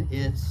in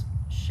its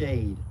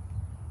shade.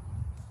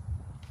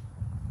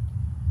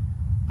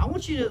 I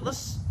want you to,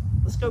 let's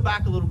go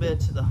back a little bit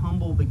to the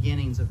humble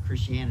beginnings of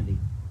Christianity.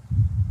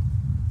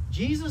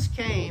 Jesus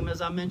came,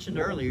 as I mentioned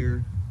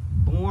earlier,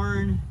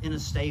 born in a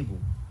stable,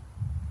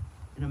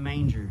 in a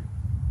manger.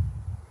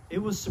 It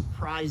was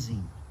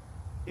surprising.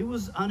 It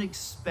was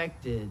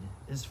unexpected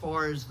as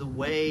far as the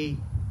way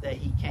that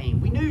he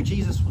came. We knew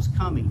Jesus was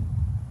coming,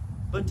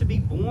 but to be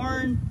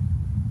born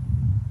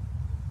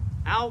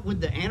out with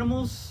the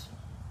animals,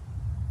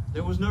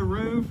 there was no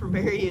room for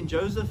Mary and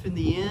Joseph in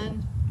the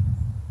inn.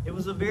 It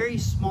was a very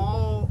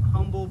small,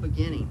 humble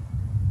beginning.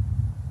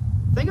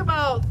 Think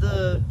about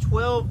the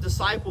 12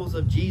 disciples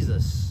of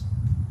Jesus.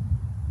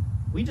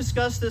 We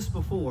discussed this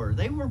before.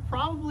 They were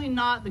probably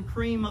not the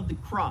cream of the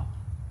crop,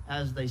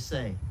 as they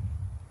say.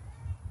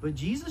 But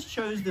Jesus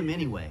chose them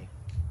anyway.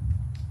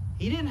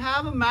 He didn't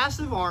have a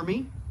massive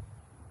army.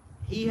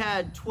 He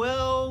had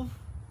 12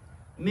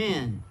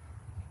 men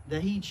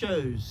that he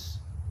chose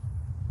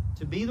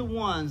to be the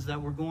ones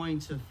that were going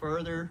to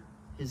further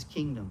his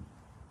kingdom.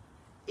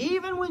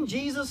 Even when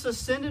Jesus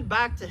ascended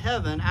back to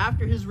heaven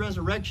after his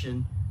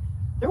resurrection,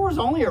 there was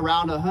only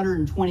around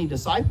 120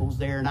 disciples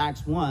there in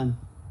Acts 1.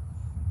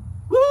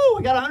 Woo,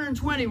 we got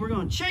 120. We're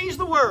going to change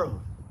the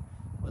world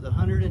with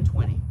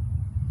 120.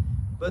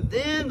 But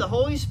then the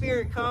Holy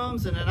Spirit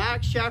comes, and in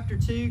Acts chapter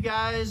 2,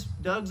 guys,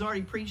 Doug's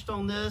already preached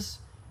on this.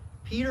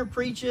 Peter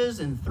preaches,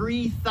 and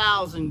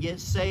 3,000 get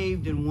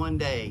saved in one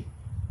day.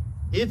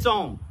 It's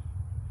on.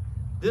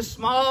 This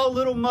small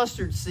little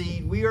mustard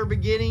seed, we are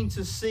beginning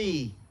to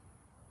see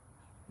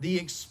the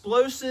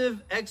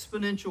explosive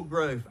exponential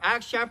growth.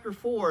 Acts chapter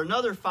 4,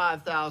 another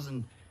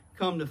 5,000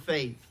 come to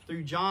faith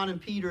through John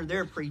and Peter,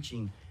 their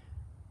preaching.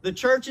 The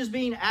church is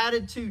being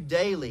added to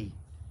daily.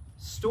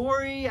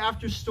 Story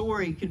after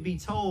story could be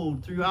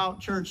told throughout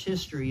church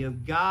history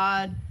of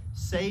God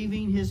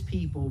saving his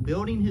people,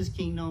 building his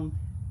kingdom,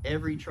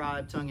 every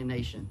tribe, tongue, and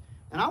nation.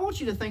 And I want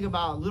you to think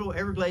about little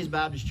Everglades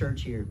Baptist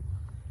Church here.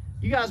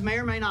 You guys may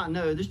or may not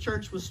know, this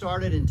church was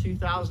started in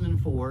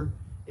 2004.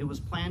 It was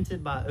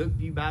planted by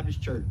Oakview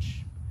Baptist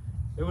Church.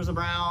 There was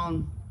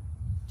around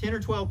 10 or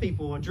 12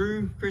 people.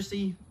 Drew,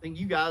 Christy, I think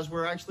you guys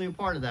were actually a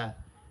part of that.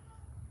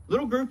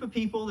 Little group of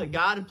people that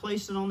God had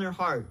placed it on their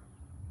heart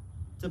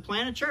to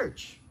plant a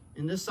church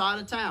in this side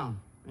of town.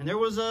 And there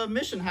was a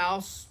mission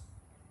house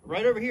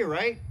right over here,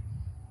 right?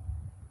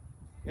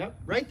 Yep,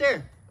 right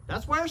there.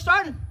 That's where it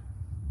started.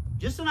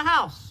 Just in a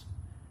house.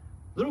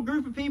 Little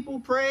group of people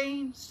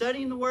praying,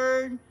 studying the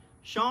word,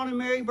 Sean and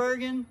Mary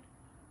Bergen,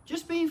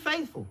 just being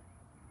faithful.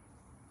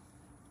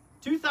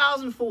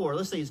 2004,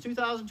 let's see, it's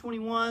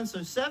 2021,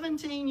 so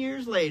 17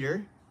 years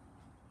later,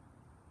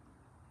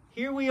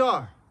 here we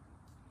are.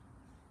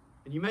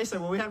 And you may say,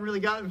 well, we haven't really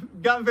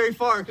gotten very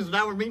far because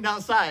now we're meeting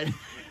outside.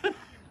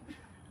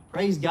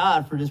 Praise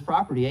God for this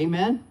property,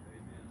 amen?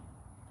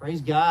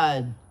 Praise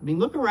God. I mean,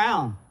 look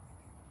around.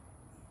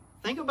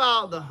 Think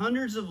about the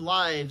hundreds of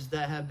lives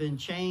that have been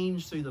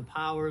changed through the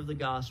power of the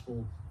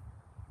gospel,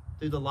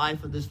 through the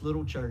life of this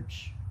little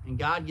church. And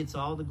God gets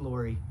all the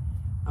glory.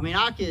 I mean,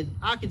 I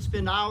could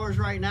spend hours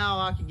right now.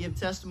 I could give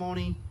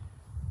testimony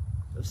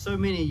of so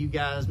many of you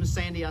guys. Miss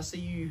Sandy, I see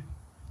you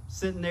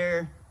sitting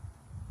there.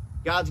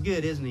 God's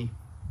good, isn't he?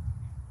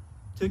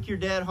 Took your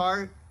dead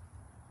heart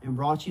and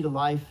brought you to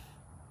life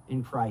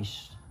in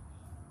Christ.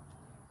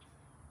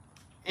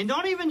 And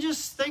don't even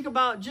just think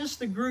about just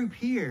the group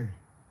here.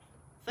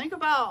 Think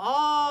about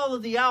all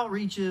of the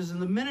outreaches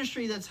and the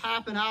ministry that's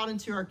happened out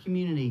into our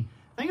community.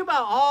 Think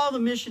about all the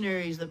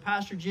missionaries that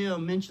Pastor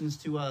Jim mentions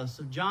to us,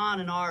 of John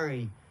and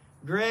Ari,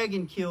 Greg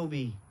and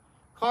Kilby,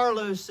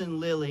 Carlos and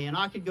Lily, and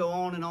I could go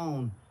on and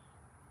on.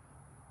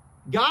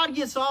 God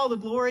gets all the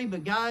glory,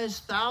 but guys,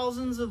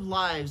 thousands of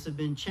lives have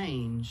been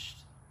changed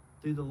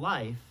through the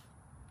life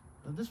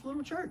of this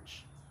little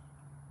church.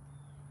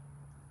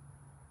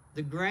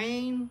 The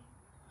grain,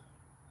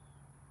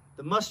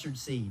 the mustard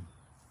seed,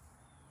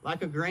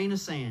 like a grain of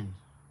sand.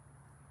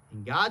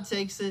 And God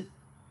takes it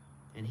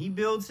and he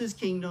builds his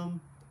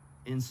kingdom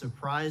in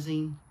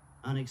surprising,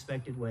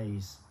 unexpected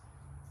ways.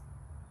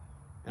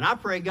 And I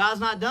pray God's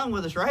not done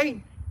with us,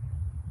 right?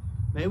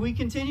 May we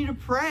continue to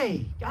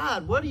pray.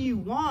 God, what do you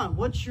want?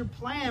 What's your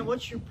plan?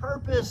 What's your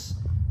purpose?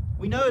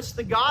 We know it's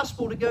the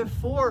gospel to go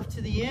forth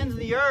to the ends of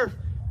the earth.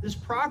 This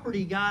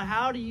property, God,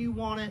 how do you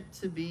want it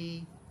to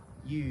be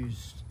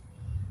used?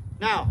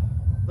 Now,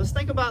 let's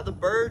think about the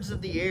birds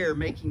of the air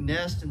making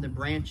nests in the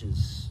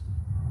branches.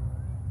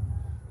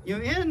 You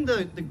know, in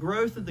the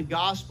growth of the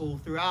gospel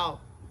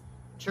throughout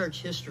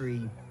church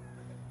history,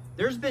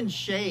 there's been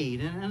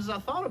shade. And as I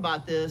thought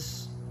about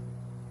this,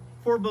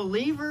 for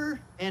believer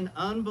and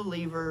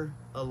unbeliever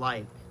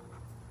alike.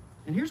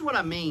 And here's what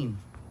I mean.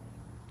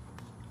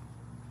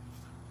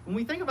 When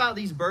we think about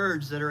these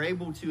birds that are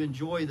able to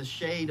enjoy the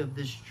shade of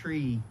this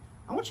tree,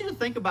 I want you to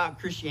think about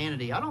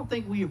Christianity. I don't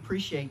think we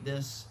appreciate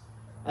this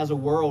as a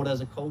world,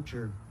 as a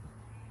culture.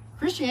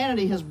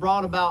 Christianity has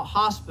brought about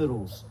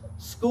hospitals,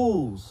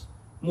 schools,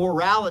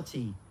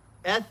 morality,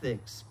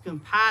 ethics,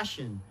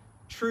 compassion,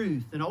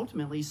 truth, and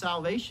ultimately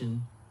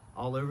salvation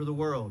all over the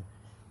world.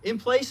 In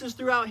places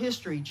throughout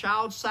history,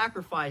 child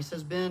sacrifice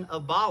has been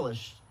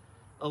abolished,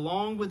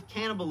 along with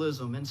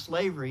cannibalism and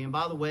slavery. And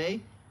by the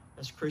way,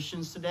 as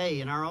Christians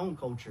today in our own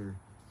culture,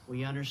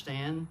 we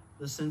understand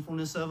the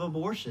sinfulness of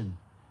abortion.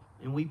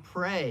 And we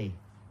pray,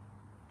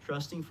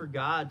 trusting for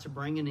God to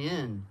bring an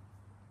end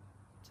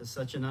to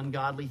such an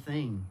ungodly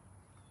thing.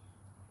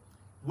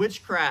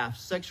 Witchcraft,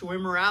 sexual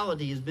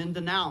immorality has been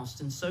denounced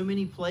in so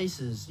many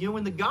places. You know,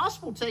 when the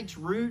gospel takes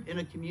root in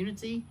a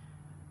community,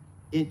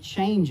 it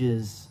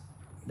changes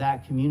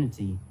that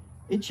community.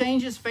 It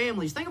changes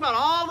families. Think about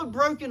all the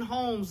broken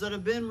homes that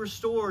have been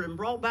restored and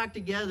brought back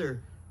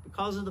together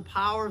because of the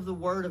power of the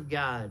Word of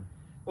God.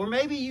 Or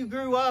maybe you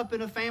grew up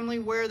in a family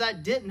where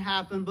that didn't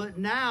happen, but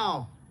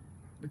now,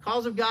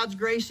 because of God's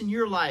grace in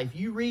your life,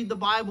 you read the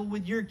Bible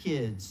with your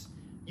kids.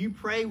 You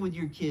pray with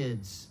your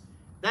kids.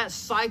 That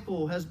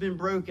cycle has been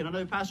broken. I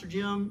know, Pastor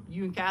Jim,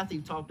 you and Kathy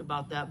have talked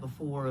about that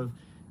before, of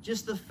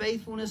just the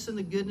faithfulness and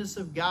the goodness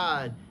of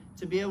God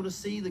to be able to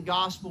see the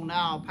gospel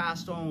now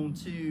passed on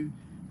to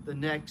the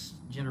next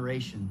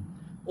generation.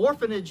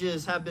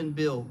 Orphanages have been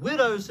built.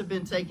 Widows have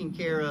been taken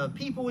care of.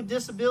 People with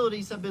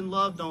disabilities have been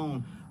loved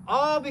on.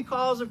 All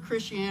because of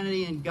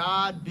Christianity and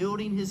God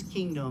building his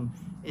kingdom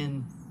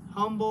in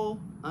humble,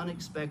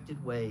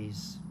 unexpected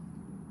ways.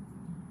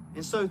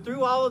 And so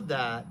through all of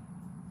that,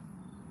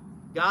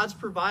 God's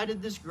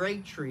provided this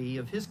great tree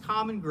of his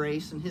common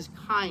grace and his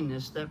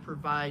kindness that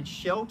provides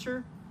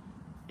shelter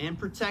and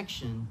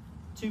protection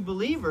to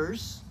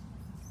believers,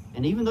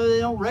 and even though they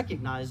don't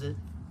recognize it,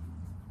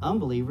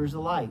 unbelievers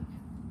alike,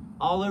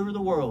 all over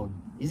the world.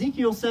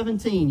 Ezekiel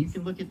 17, you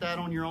can look at that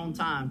on your own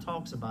time,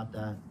 talks about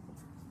that.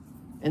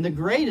 And the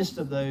greatest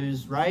of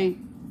those, right,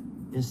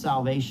 is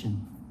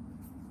salvation,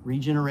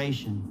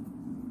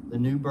 regeneration, the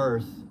new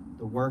birth,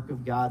 the work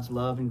of God's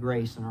love and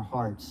grace in our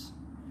hearts.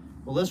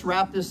 Well, let's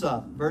wrap this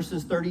up.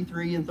 Verses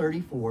 33 and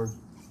 34.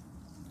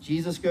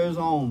 Jesus goes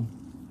on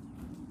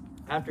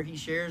after he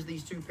shares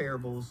these two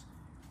parables.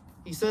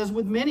 He says,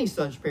 with many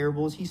such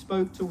parables, he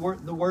spoke the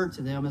word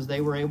to them as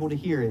they were able to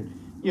hear it.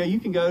 You know, you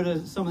can go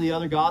to some of the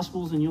other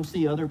Gospels and you'll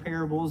see other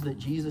parables that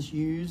Jesus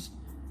used.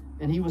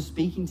 And he was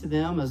speaking to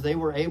them as they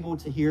were able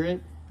to hear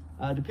it.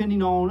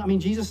 Depending on,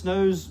 Jesus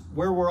knows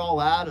where we're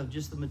all at of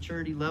just the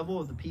maturity level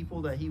of the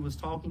people that he was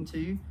talking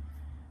to.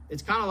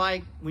 It's kind of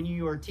like when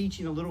you are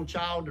teaching a little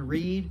child to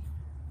read.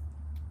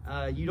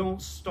 You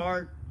don't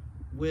start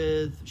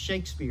with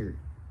Shakespeare,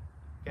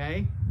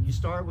 okay? You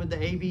start with the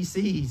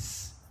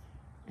ABCs.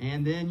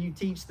 And then you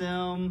teach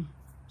them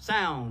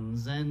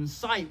sounds and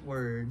sight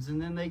words. And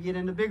then they get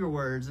into bigger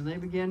words. And they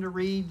begin to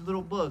read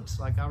little books.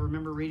 Like I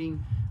remember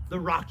reading The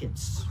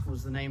Rockets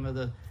was the name of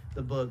the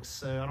books.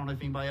 So I don't know if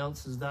anybody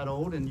else is that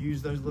old and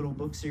used those little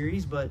book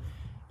series. But,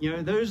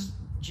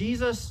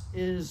 Jesus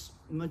is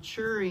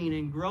maturing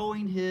and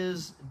growing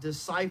his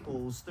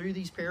disciples through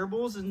these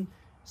parables. And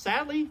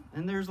sadly,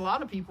 and there's a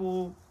lot of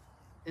people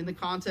in the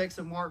context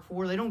of Mark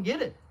 4, they don't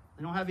get it.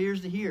 They don't have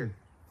ears to hear.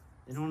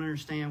 They don't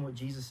understand what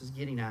Jesus is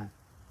getting at.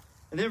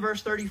 And then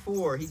verse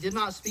 34, he did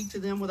not speak to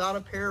them without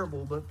a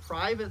parable, but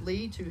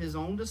privately to his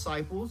own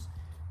disciples,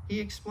 he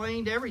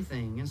explained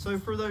everything. And so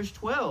for those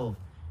 12,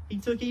 he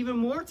took even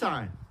more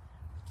time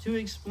to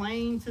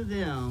explain to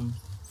them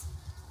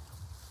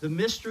the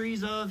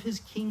mysteries of his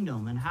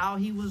kingdom and how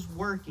he was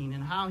working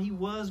and how he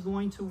was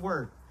going to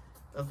work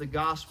of the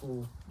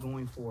gospel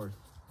going forth.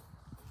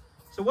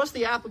 So what's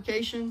the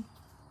application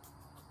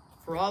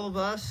for all of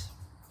us?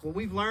 What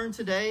we've learned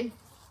today,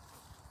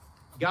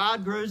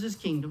 God grows his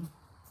kingdom,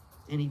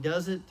 and he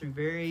does it through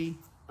very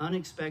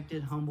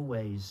unexpected, humble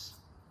ways.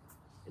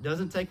 It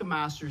doesn't take a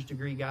master's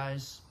degree,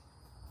 guys.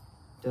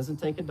 It doesn't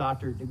take a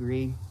doctorate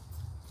degree.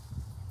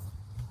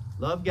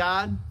 Love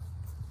God,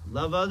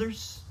 love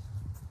others,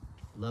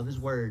 love his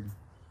word.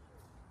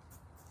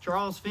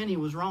 Charles Finney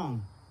was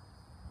wrong.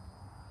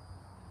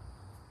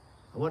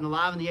 I wasn't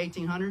alive in the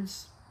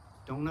 1800s.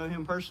 Don't know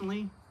him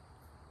personally,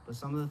 but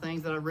some of the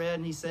things that I've read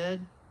and he said,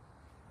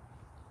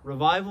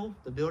 revival,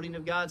 the building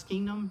of God's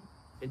kingdom,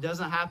 it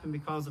doesn't happen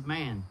because of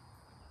man.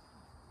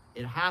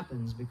 It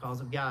happens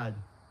because of God.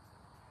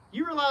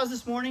 You realize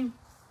this morning,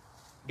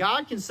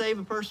 God can save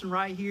a person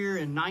right here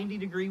in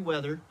 90-degree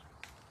weather,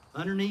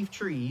 underneath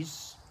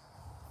trees,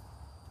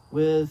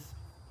 with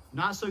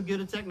not so good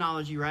a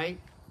technology, right?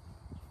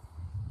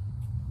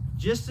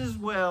 Just as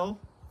well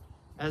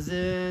as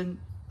in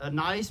a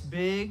nice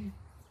big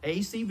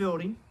AC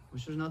building,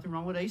 which there's nothing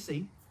wrong with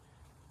AC.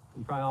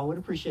 You probably all would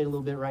appreciate a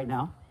little bit right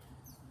now.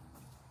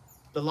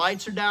 The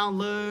lights are down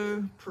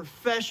low,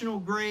 professional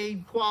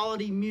grade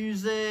quality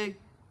music,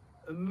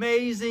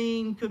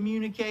 amazing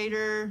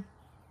communicator.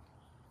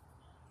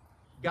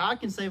 God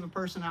can save a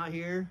person out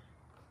here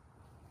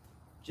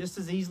just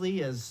as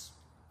easily as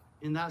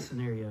in that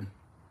scenario.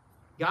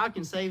 God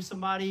can save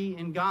somebody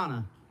in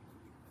Ghana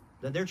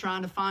that they're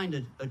trying to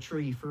find a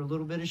tree for a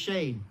little bit of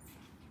shade,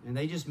 and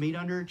they just meet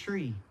under a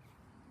tree.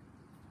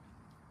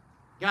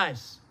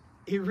 Guys,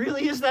 it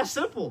really is that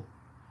simple.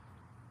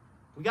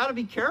 We got to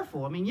be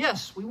careful. I mean,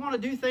 yes, we want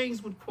to do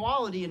things with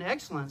quality and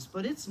excellence,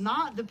 but it's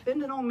not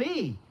dependent on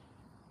me.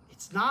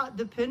 It's not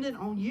dependent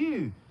on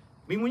you.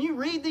 I mean, when you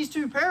read these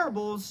two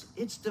parables,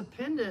 it's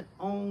dependent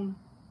on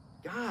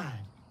God.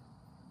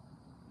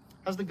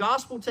 Has the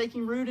gospel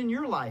taking root in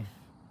your life?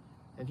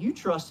 Have you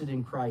trusted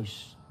in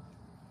Christ?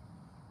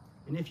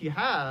 And if you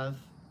have,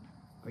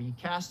 are you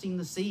casting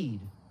the seed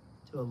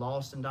to a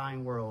lost and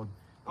dying world?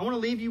 I want to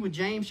leave you with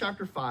James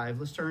chapter 5.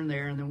 Let's turn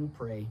there and then we'll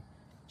pray.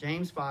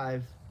 James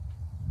 5,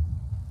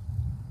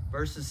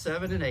 verses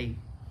 7 and 8.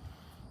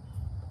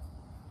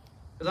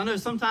 Because I know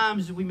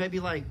sometimes we may be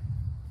like,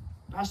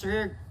 Pastor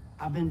Eric,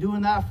 I've been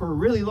doing that for a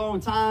really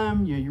long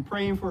time. You're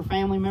praying for a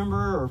family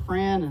member or a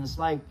friend, and it's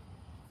like,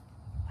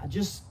 I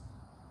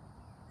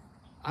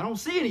don't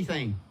see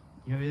anything.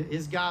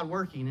 Is God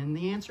working? And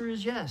the answer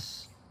is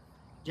yes.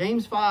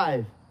 James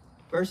 5,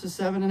 verses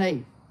 7 and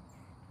 8.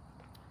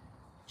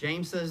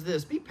 James says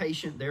this, "Be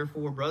patient,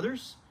 therefore,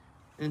 brothers,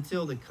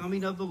 until the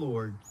coming of the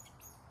Lord.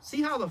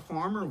 See how the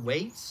farmer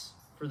waits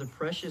for the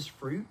precious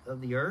fruit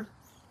of the earth,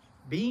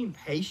 being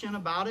patient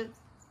about it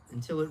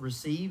until it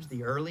receives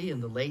the early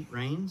and the late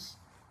rains.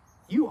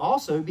 You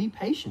also be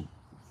patient.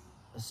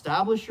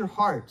 Establish your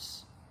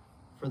hearts,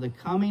 for the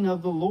coming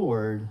of the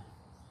Lord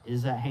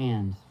is at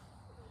hand."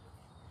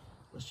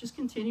 Let's just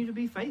continue to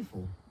be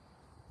faithful,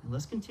 and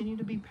let's continue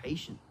to be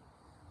patient.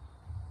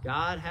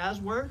 God has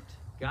worked,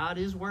 God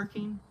is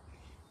working,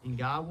 and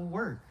God will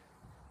work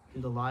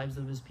through the lives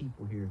of his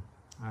people here.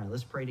 All right,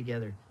 let's pray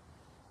together.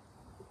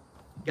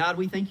 God,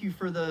 we thank you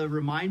for the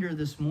reminder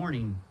this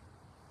morning,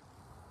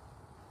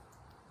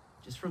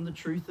 just from the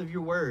truth of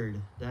your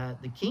word,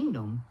 that the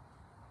kingdom,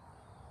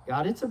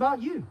 God, it's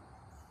about you.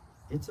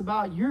 It's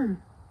about your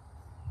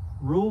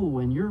rule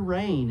and your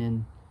reign.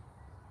 And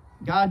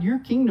God, your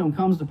kingdom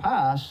comes to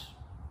pass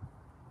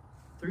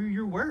through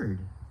your word,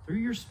 through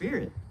your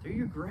spirit, through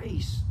your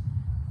grace,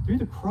 through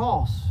the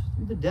cross,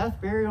 through the death,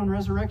 burial, and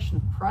resurrection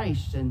of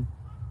Christ. And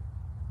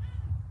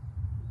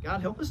God,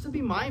 help us to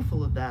be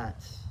mindful of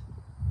that.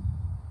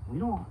 We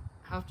don't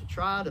have to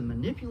try to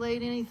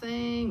manipulate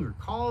anything or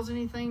cause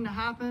anything to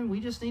happen. We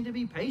just need to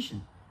be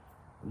patient.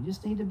 We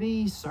just need to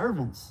be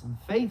servants and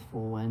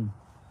faithful. And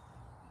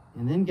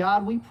then,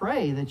 God, we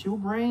pray that you'll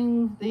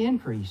bring the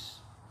increase.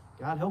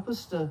 God, help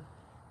us to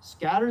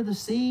scatter the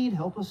seed.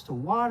 Help us to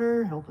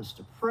water. Help us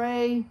to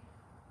pray.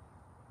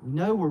 We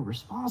know we're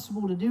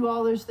responsible to do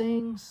all those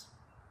things.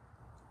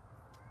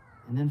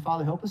 And then,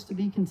 Father, help us to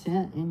be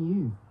content in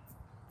you.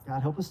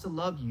 God, help us to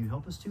love you.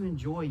 Help us to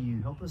enjoy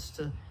you. Help us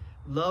to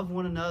love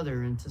one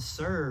another and to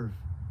serve.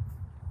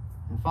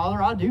 And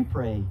Father, I do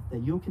pray that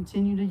you'll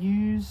continue to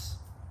use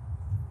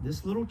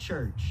this little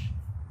church.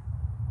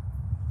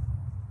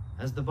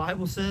 As the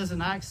Bible says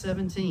in Acts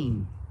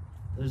 17,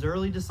 those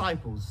early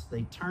disciples,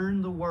 they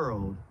turned the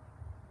world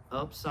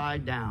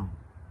upside down.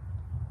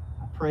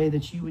 I pray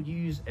that you would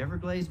use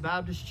Everglades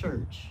Baptist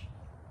Church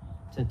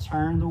to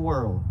turn the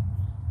world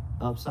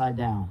upside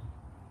down.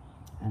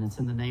 And it's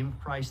in the name of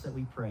Christ that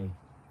we pray.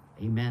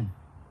 Amen.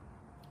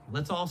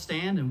 Let's all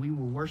stand and we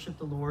will worship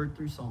the Lord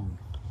through song.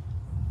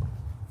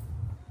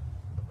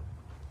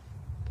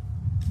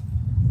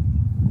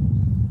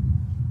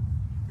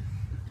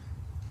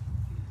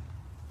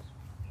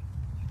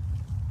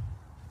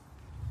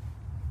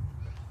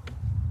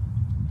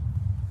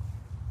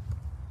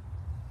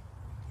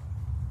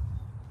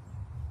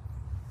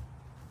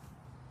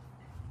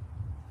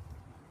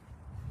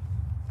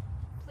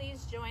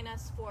 Please join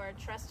us for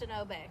Trust and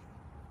Obey.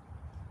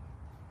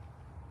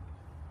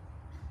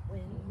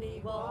 When we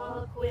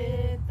walk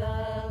with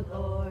the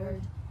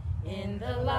Lord in the light.